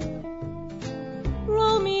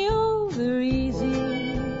 Roll me over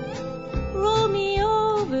easy, roll me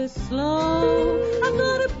over slow. I've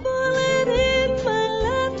got a bullet in my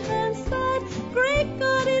left-hand side. Great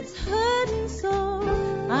God, it's hurting so.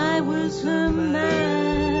 I was her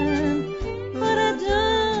man, but I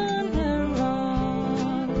done her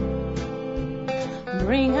wrong.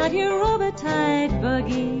 Bring out your rubber-tied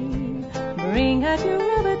buggy, bring out your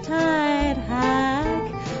rubber-tied tired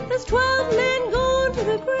hack. There's 12 men gone to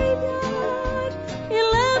the graveyard.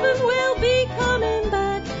 11 will be coming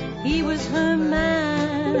back. He was her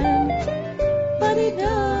man, but he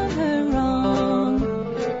done her wrong.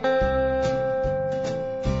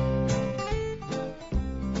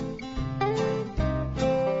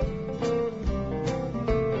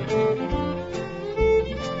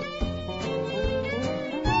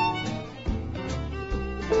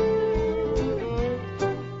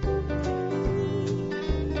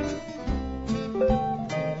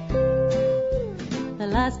 The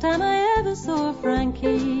last time I ever saw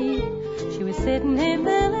Frankie, she was sitting in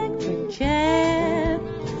the electric chair,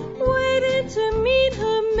 waiting to meet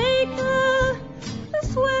her maker, the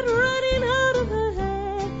sweat running out of her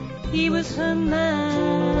head. He was her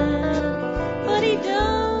man, but he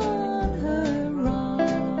done her wrong.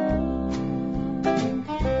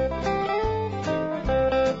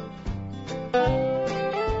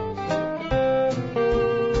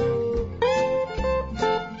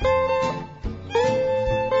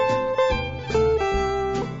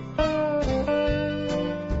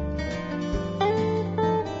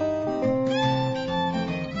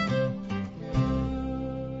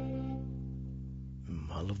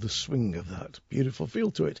 I love the swing of that. Beautiful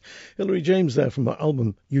feel to it. Hilary James there from her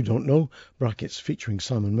album You Don't Know, brackets, featuring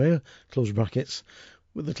Simon Mayer, close brackets,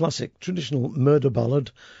 with the classic traditional murder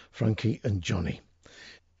ballad, Frankie and Johnny.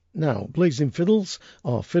 Now, Blazing Fiddles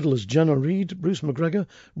are fiddlers Jenna Reed, Bruce McGregor,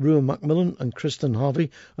 Ruan Macmillan and Kristen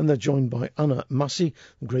Harvey, and they're joined by Anna Massey,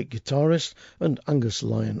 the great guitarist, and Angus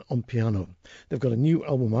Lyon on piano. They've got a new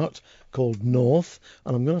album out called North,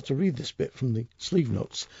 and I'm going to have to read this bit from the sleeve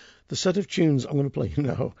notes. The set of tunes I'm going to play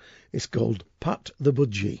now is called Pat the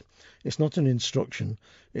Budgie. It's not an instruction,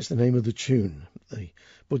 it's the name of the tune. The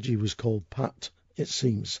budgie was called Pat, it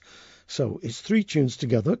seems. So it's 3 tunes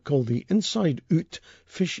together called the Inside Oot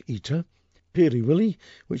Fish Eater, Peary Willie,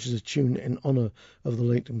 which is a tune in honour of the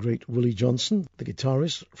late and great Willie Johnson, the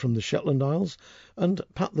guitarist from the Shetland Isles, and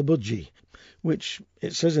Pat the Budgie, which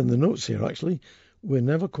it says in the notes here actually, we're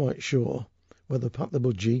never quite sure whether Pat the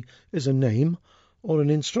Budgie is a name or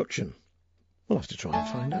an instruction. We'll have to try and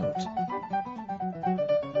find out.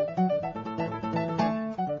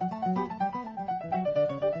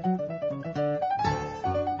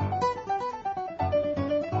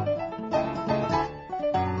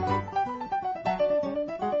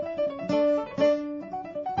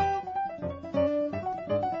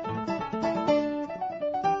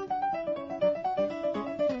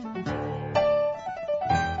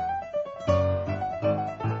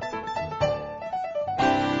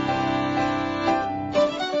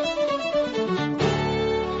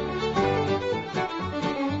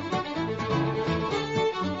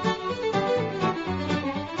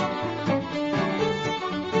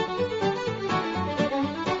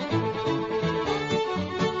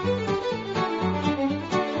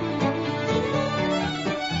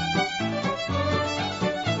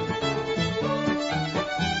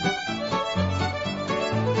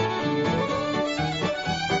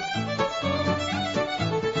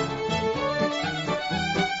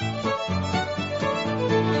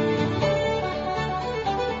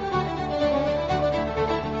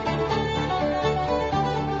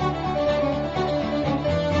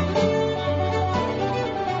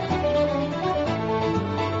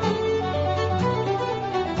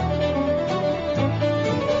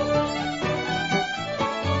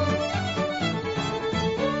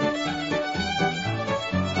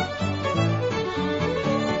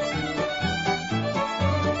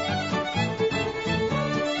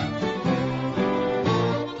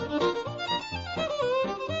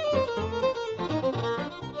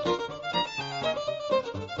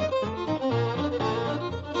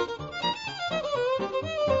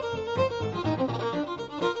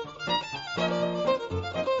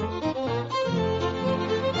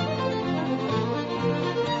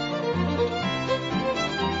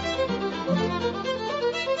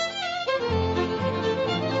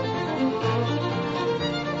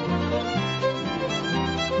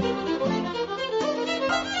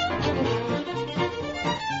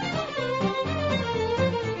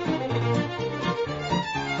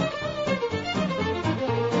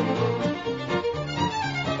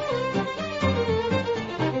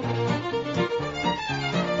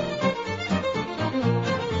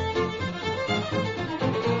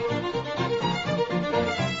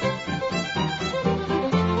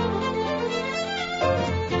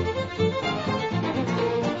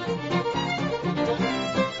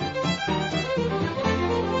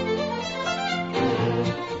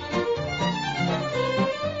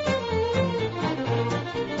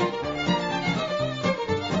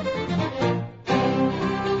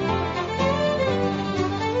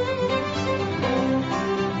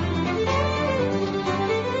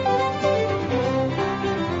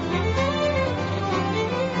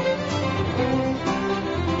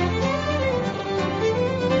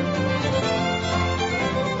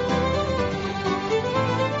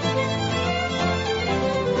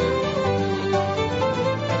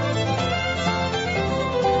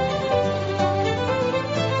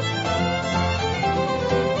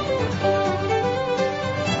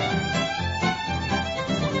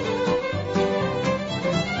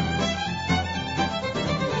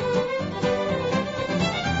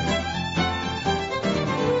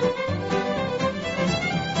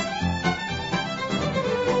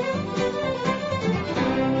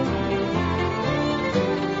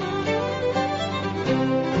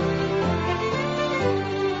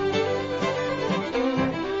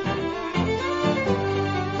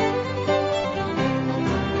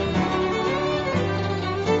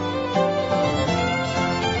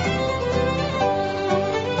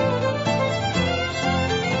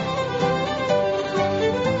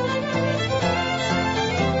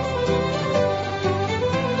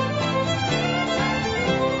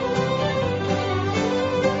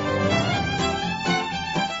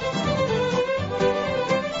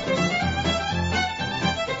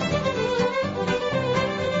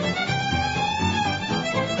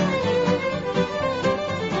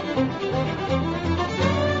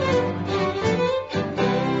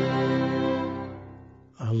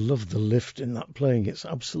 the lift in that playing. It's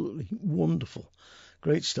absolutely wonderful.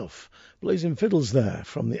 Great stuff. Blazing Fiddles there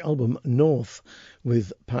from the album North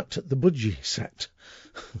with Pat the Budgie Set.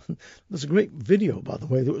 There's a great video, by the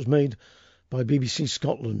way, that was made by BBC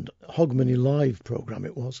Scotland, Hogmanay Live programme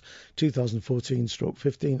it was,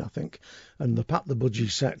 2014/15 I think, and the Pat the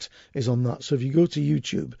Budgie Set is on that. So if you go to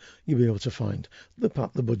YouTube, you'll be able to find the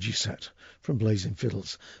Pat the Budgie Set from Blazing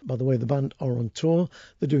Fiddles. By the way, the band are on tour.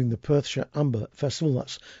 They're doing the Perthshire Amber Festival,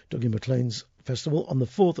 that's Dougie MacLean's festival, on the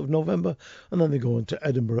 4th of November, and then they go on to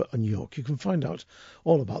Edinburgh and York. You can find out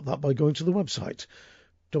all about that by going to the website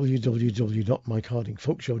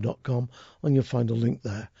www.mikehardingfolkshow.com, and you'll find a link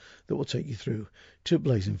there that will take you through to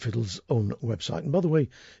Blazing Fiddles' own website. And by the way,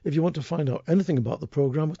 if you want to find out anything about the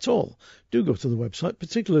programme at all, do go to the website,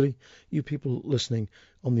 particularly you people listening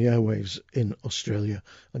on the airwaves in Australia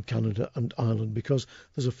and Canada and Ireland, because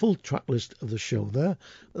there's a full track list of the show there,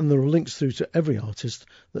 and there are links through to every artist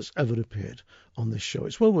that's ever appeared on this show.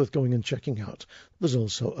 It's well worth going and checking out. There's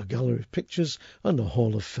also a gallery of pictures and a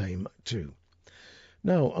Hall of Fame too.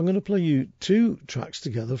 Now, I'm going to play you two tracks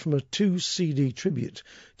together from a 2-CD tribute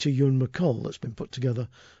to Ewan MacColl that's been put together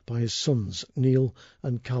by his sons, Neil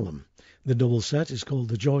and Callum. The double set is called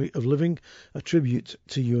The Joy of Living, a tribute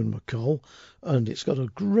to Ewan MacColl, and it's got a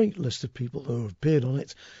great list of people who have appeared on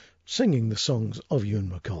it, singing the songs of Ewan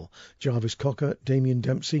MacColl. Jarvis Cocker, Damien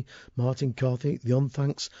Dempsey, Martin Carthy, The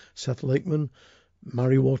Unthanks, Seth Lakeman,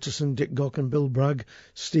 Mary Waterson, Dick Gock and Bill Bragg,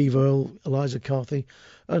 Steve Earle, Eliza Carthy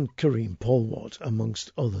and Kareem Polwart,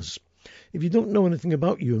 amongst others. If you don't know anything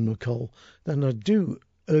about Ewan MacColl, then I do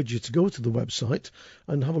urge you to go to the website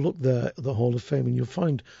and have a look there at the Hall of Fame, and you'll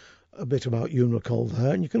find a bit about Ewan MacColl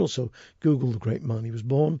there. And you can also Google the great man. He was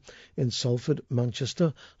born in Salford,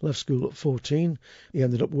 Manchester, left school at 14. He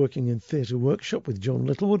ended up working in Theatre Workshop with Joan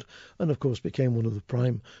Littlewood, and of course became one of the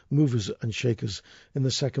prime movers and shakers in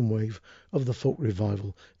the second wave of the folk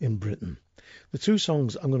revival in Britain. The two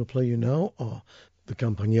songs I'm going to play you now are The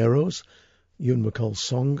Campaneros, Ewan MacColl's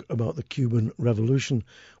song about the Cuban Revolution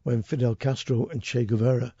when Fidel Castro and Che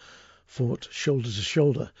Guevara fought shoulder to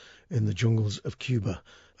shoulder in the jungles of Cuba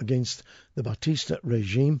against the Batista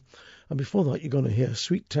regime. And before that, you're going to hear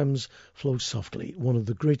Sweet Thames Flows Softly, one of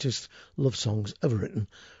the greatest love songs ever written,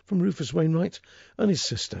 from Rufus Wainwright and his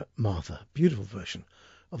sister Martha. Beautiful version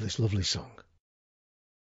of this lovely song.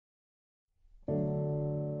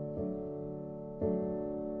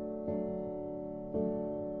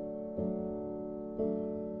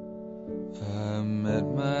 I met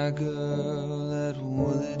my girl at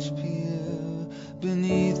Woolwich Pier,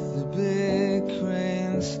 beneath the big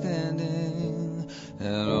crane standing,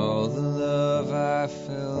 and all the love I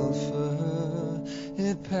felt for her,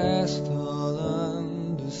 it passed all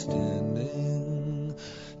understanding.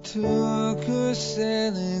 Took her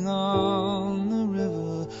sailing on the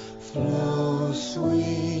river, flow,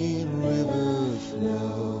 sweet river,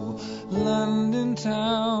 flow, London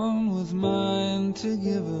town with mine to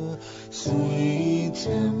give her, sweet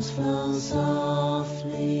Thames flow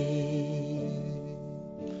softly.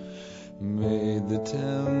 Made the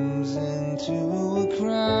Thames into a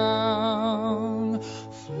crown,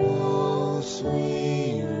 flow,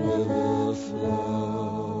 sweet river, flow.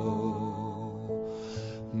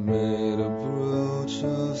 Made a brooch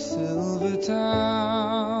of Silver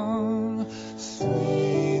Town,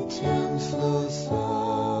 sweet Thames flow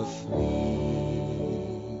softly.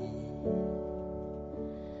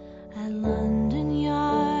 At London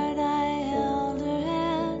Yard I held her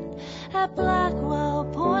hand, at Blackwell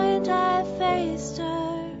Point I faced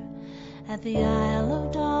her, at the Isle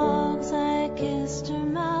of Dogs I kissed her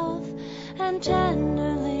mouth and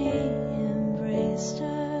tenderly embraced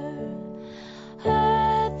her.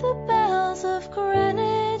 Heard the bells of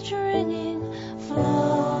Greenwich ringing,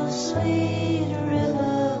 flow, sweet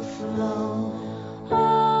river, flow.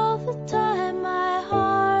 All the time my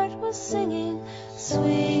heart was singing,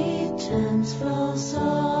 sweet Thames flow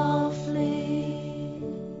softly.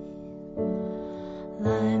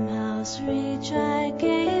 Limehouse Reach I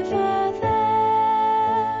gave her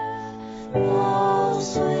there, flow,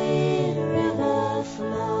 sweet river,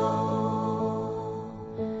 flow.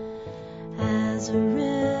 As a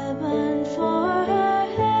ribbon for her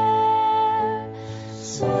hair,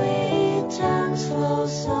 sweet Thames flow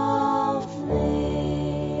softly.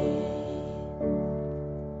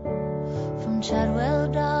 From Chadwell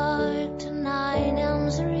Dark to Nine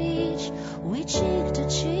Elms Reach, we cheek to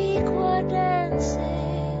cheek were dancing.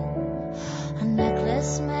 A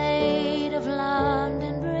necklace made of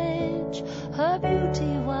London Bridge, her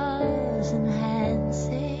beauty was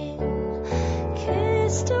enhancing.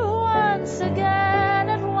 Kissed her once again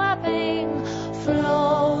at Wapping,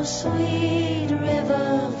 flow, sweet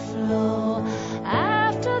river, flow.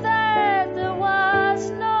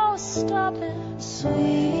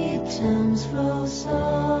 Thames flow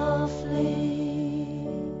softly.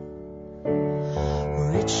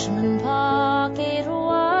 Richmond Park, it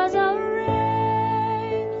was a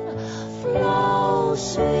ring. Flow,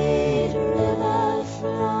 sweet river,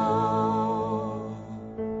 flow.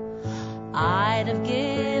 I'd have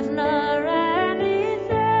given her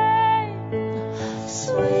anything.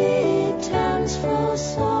 Sweet Thames flow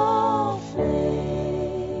softly.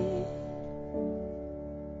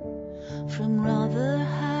 From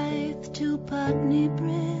Rotherhithe to Putney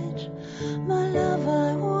Bridge, my love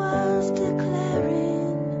I was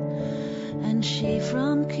declaring, and she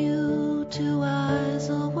from Kew to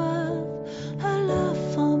Isleworth, her love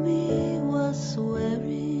for me was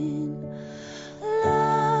swearing.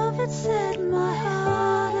 Love, it set my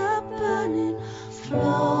heart a burning.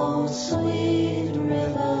 Flow, sweet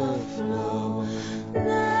river, flow.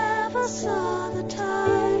 Never saw the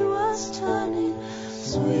tide was turning.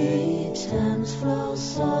 Sweet Thames flow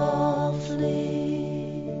softly.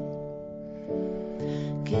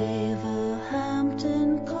 Gave her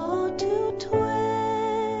Hampton Court to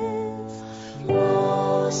twist.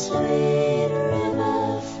 Flow, sweet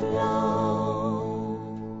river, flow.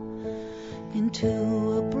 Into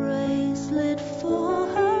a bracelet for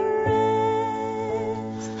her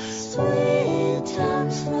wrist. Sweet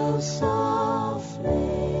Thames flow softly.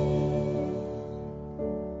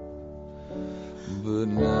 But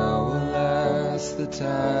now, alas, the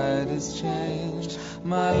tide has changed.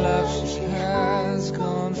 My love, she has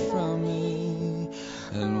gone from me,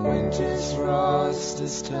 and winter's frost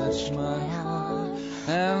has touched my heart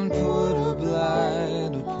and put a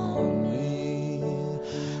blight upon me.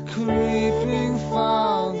 Creeping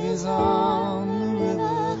fog is on the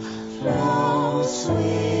river. Flow,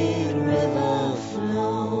 sweet river,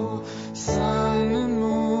 flow. Sun and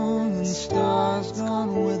moon and stars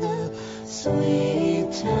gone with her.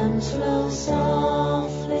 Sweet Thames flow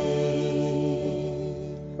softly.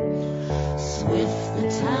 Swift the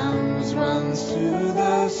Thames runs to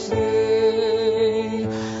the sea.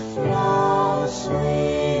 Flow,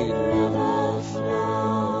 sweet river,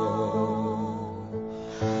 flow.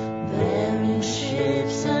 Bearing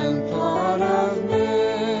ships and Port of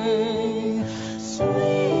May.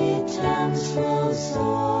 Sweet Thames flow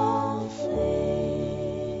softly.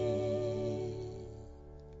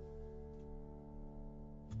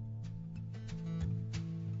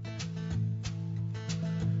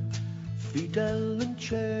 Fidel and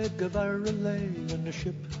Che Guevara lay in a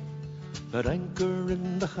ship at anchor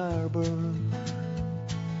in the harbour,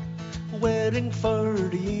 waiting for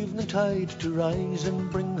the evening tide to rise and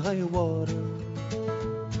bring high water.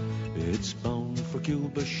 It's bound for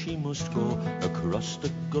Cuba she must go, across the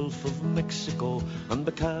Gulf of Mexico and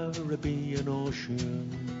the Caribbean Ocean,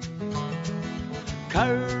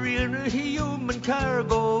 carrying a human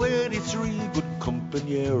cargo, 83 good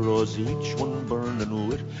compañeros, each one burning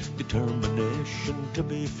with determination to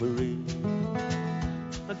be free.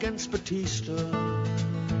 Against Batista,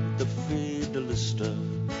 the Fidelista,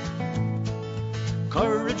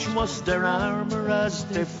 courage was their armor as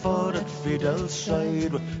they fought at Fidel's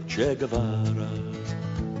side with Che Guevara.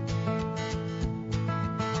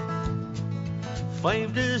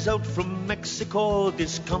 5 days out from Mexico,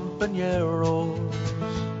 these compañeros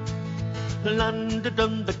landed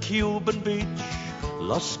on the Cuban beach,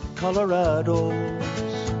 Los Colorados.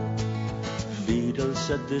 Fidel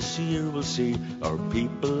said, this year we'll see our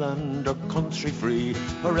people and our country free,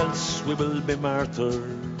 or else we will be martyrs.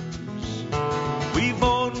 We've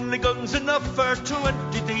only guns enough for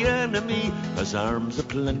 20, the enemy has arms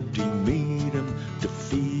aplenty. Meet him,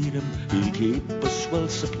 defeat him, he'll keep us well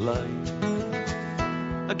supplied.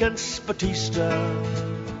 Against Batista,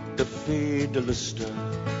 the Fidelista,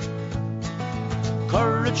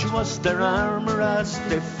 courage was their armor as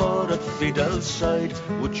they fought at Fidel's side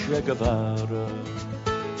with Che Guevara.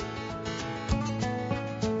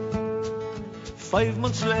 5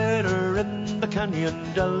 months later in the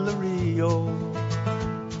Canyon del Rio,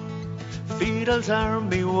 Fidel's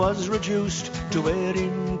army was reduced to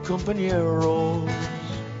 18 compañeros.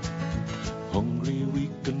 Hungry,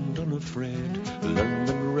 weak and unafraid,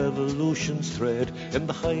 learning revolution's thread in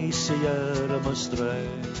the high Sierra Madre,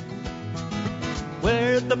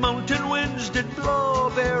 where the mountain winds did blow,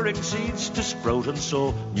 bearing seeds to sprout and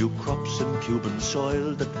sow new crops in Cuban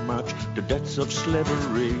soil that marked the deaths of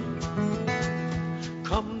slavery.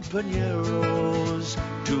 Compañeros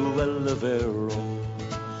to Oliveros,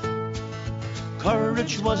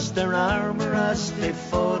 courage was their armor as they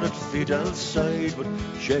fought at Fidel's side with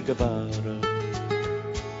Che Guevara.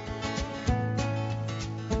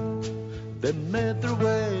 They made their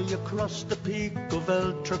way across the peak of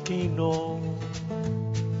El Turquino,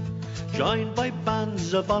 joined by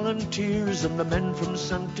bands of volunteers and the men from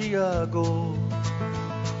Santiago.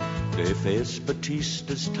 They faced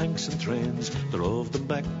Batista's tanks and trains, drove them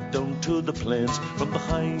back down to the plains from the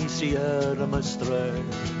high Sierra Maestra.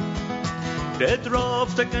 They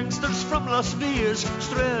drove the gangsters from Las Villas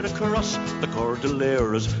straight across the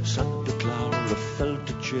Cordilleras. Santa Clara fell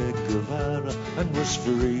to Che Guevara and was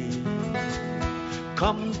free.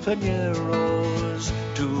 Compañeros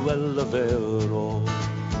to Oliveros.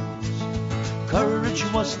 Courage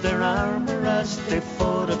was their armor as they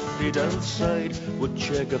fought at Fidel's side with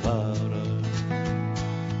Che Guevara.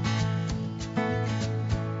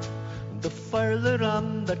 The fire lit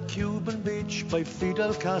on that Cuban beach by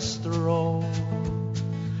Fidel Castro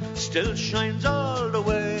still shines all the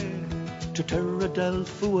way to Terra del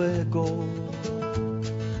Fuego.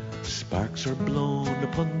 Sparks are blown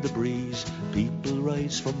upon the breeze, people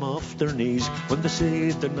rise from off their knees when they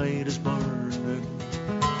say the night is burning.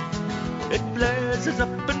 It blazes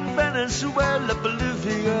up in Venezuela,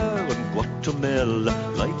 Bolivia and Guatemala,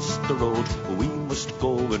 lights the road we must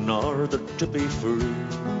go in order to be free.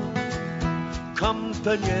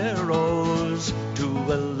 Compañeros to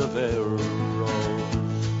Oliveros.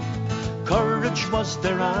 Courage was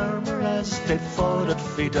their armor as they fought at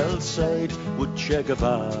Fidel's side with Che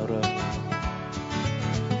Guevara.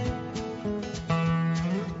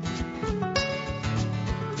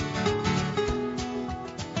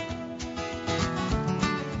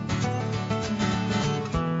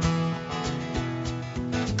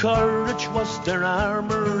 Courage was their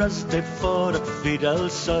armor as they fought at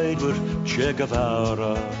Fidel's side with Che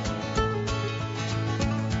Guevara.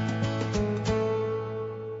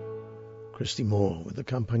 Christy Moore with the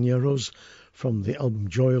Compañeros from the album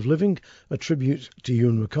Joy of Living, a tribute to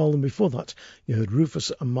Ewan MacColl. And before that, you heard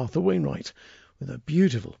Rufus and Martha Wainwright with a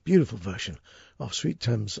beautiful, beautiful version of Sweet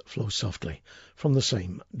Thames Flow Softly from the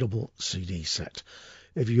same double CD set.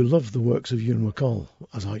 If you love the works of Ewan MacColl,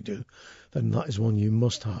 as I do, then that is one you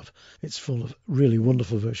must have. It's full of really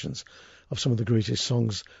wonderful versions of some of the greatest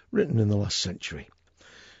songs written in the last century.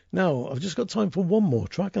 Now, I've just got time for one more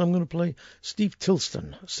track, and I'm going to play Steve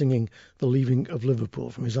Tilston singing The Leaving of Liverpool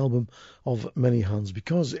from his album Of Many Hands,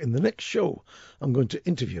 because in the next show I'm going to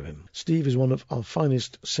interview him. Steve is one of our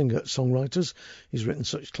finest singer-songwriters. He's written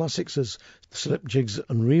such classics as Slip Jigs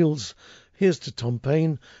and Reels, Here's to Tom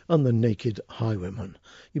Paine and The Naked Highwayman.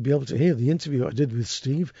 You'll be able to hear the interview I did with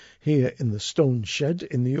Steve here in the Stone Shed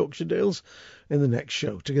in the Yorkshire Dales in the next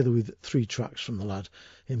show, together with 3 tracks from the lad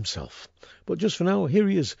himself. But just for now, here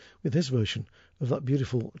he is with his version of that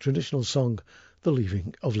beautiful traditional song, The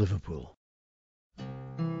Leaving of Liverpool.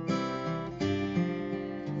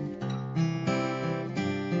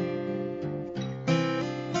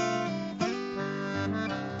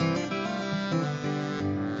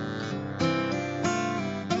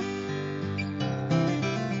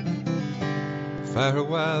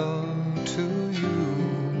 Farewell to you,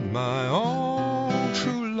 my own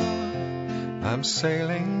true love. I'm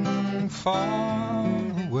sailing far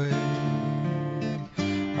away.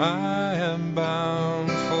 I am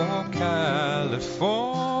bound for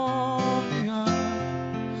California,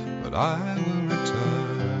 but I will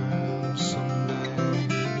return someday.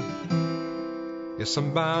 Yes,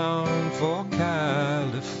 I'm bound for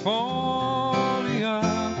California,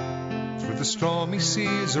 through the stormy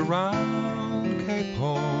seas around Cape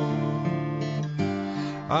Horn.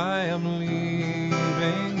 I am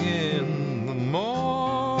leaving in the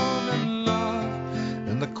morning, love,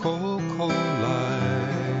 in the cold, cold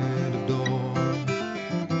light of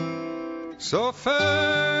dawn. So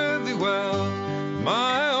fare thee well,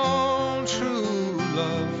 my own true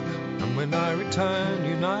love, and when I return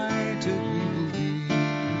united we will be.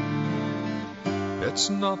 It's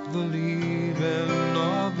not the leaving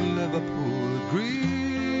of Liverpool that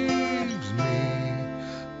grieves me,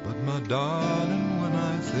 but my darling, when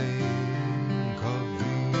I think of thee.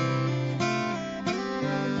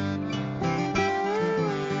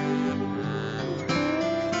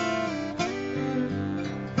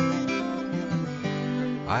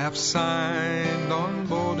 I have signed on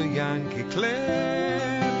board a Yankee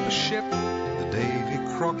clipper ship, the Davy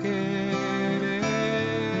Crockett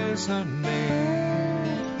is her name,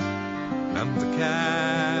 and the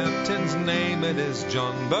captain's name it is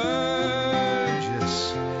John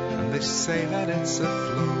Burgess, and they say that it's a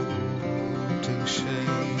floating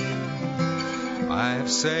shame. I have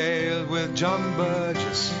sailed with John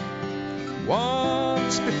Burgess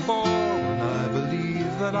once before, and I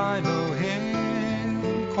believe that I know him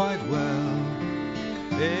quite well.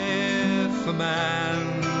 If a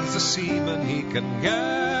man's a seaman, he can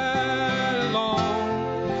get along.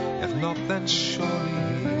 If not, then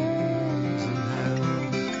surely he's in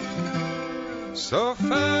hell. So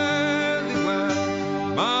fare thee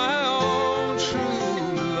well, my own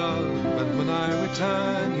true love, and when I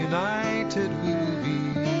return, united we will be.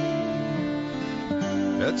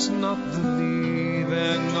 It's not the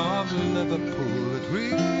leaving of Liverpool that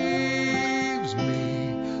grieves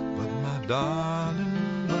me, but my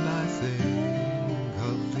darling, when I think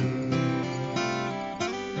of thee.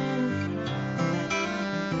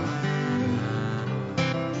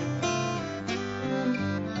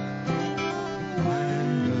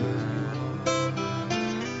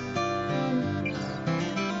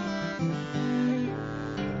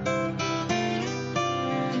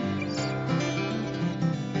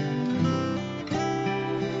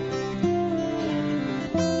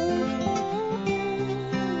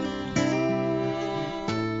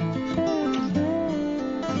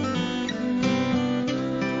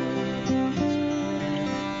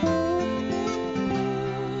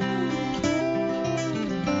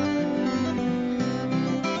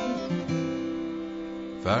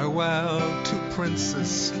 Farewell to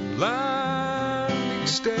Princess Landing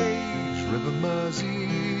Stage, River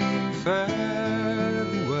Mersey, fare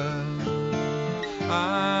thee well.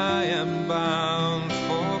 I am bound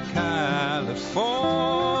for California,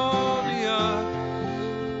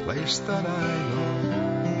 a place that I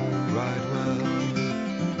know right well.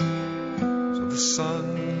 So the sun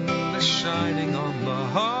is shining on the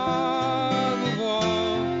harbor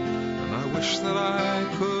wall, and I wish that I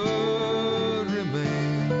could.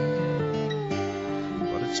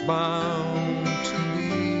 It's bound to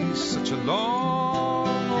be such a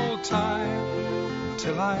long old time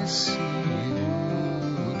till I see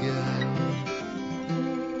you again.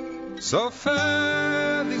 So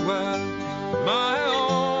fare thee well, my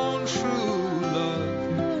own true love,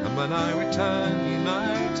 and when I return,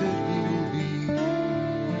 united we will be.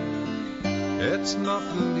 It's not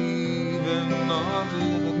the leaving of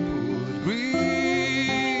Liverpool that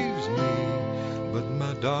grieves me, but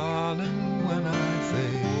my darling, when I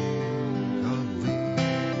think of thee.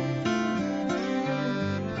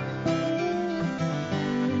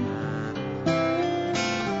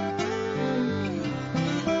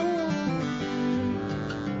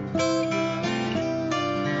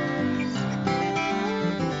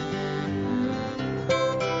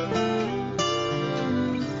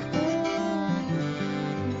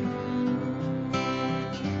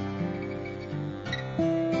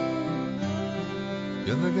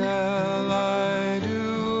 You're the girl I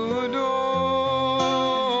do adore,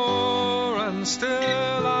 and still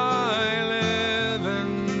I live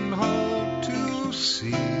in hope to see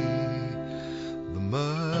the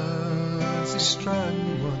Mersey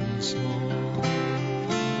strand once more.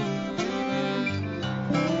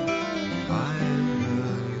 Find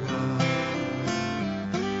where you are,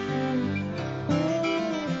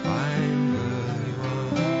 find where you are,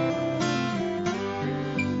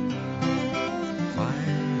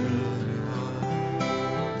 find where you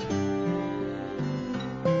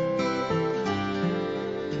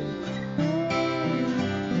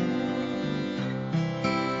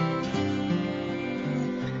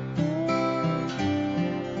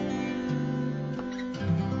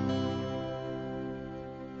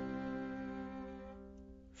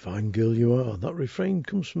Fine girl you are. That refrain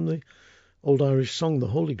comes from the old Irish song The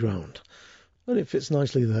Holy Ground, and it fits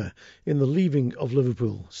nicely there in The Leaving of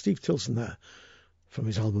Liverpool. Steve Tilson there from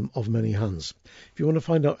his album Of Many Hands. If you want to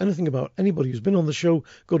find out anything about anybody who's been on the show,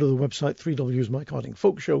 go to the website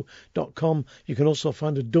www.mykehardingfolkshow.com. You can also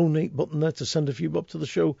find a donate button there to send a few up to the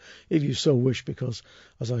show if you so wish, because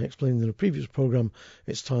as I explained in a previous programme,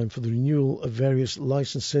 it's time for the renewal of various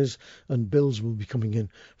licences and bills will be coming in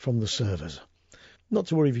from the servers. Not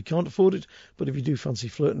to worry if you can't afford it, but if you do fancy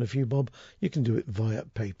flirting a few bob, you can do it via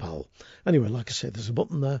PayPal. Anyway, like I said, there's a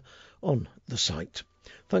button there on the site.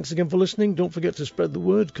 Thanks again for listening. Don't forget to spread the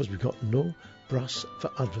word, because we've got no brass for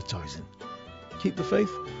advertising. Keep the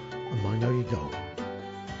faith and mind how you go.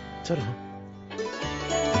 Ta-da.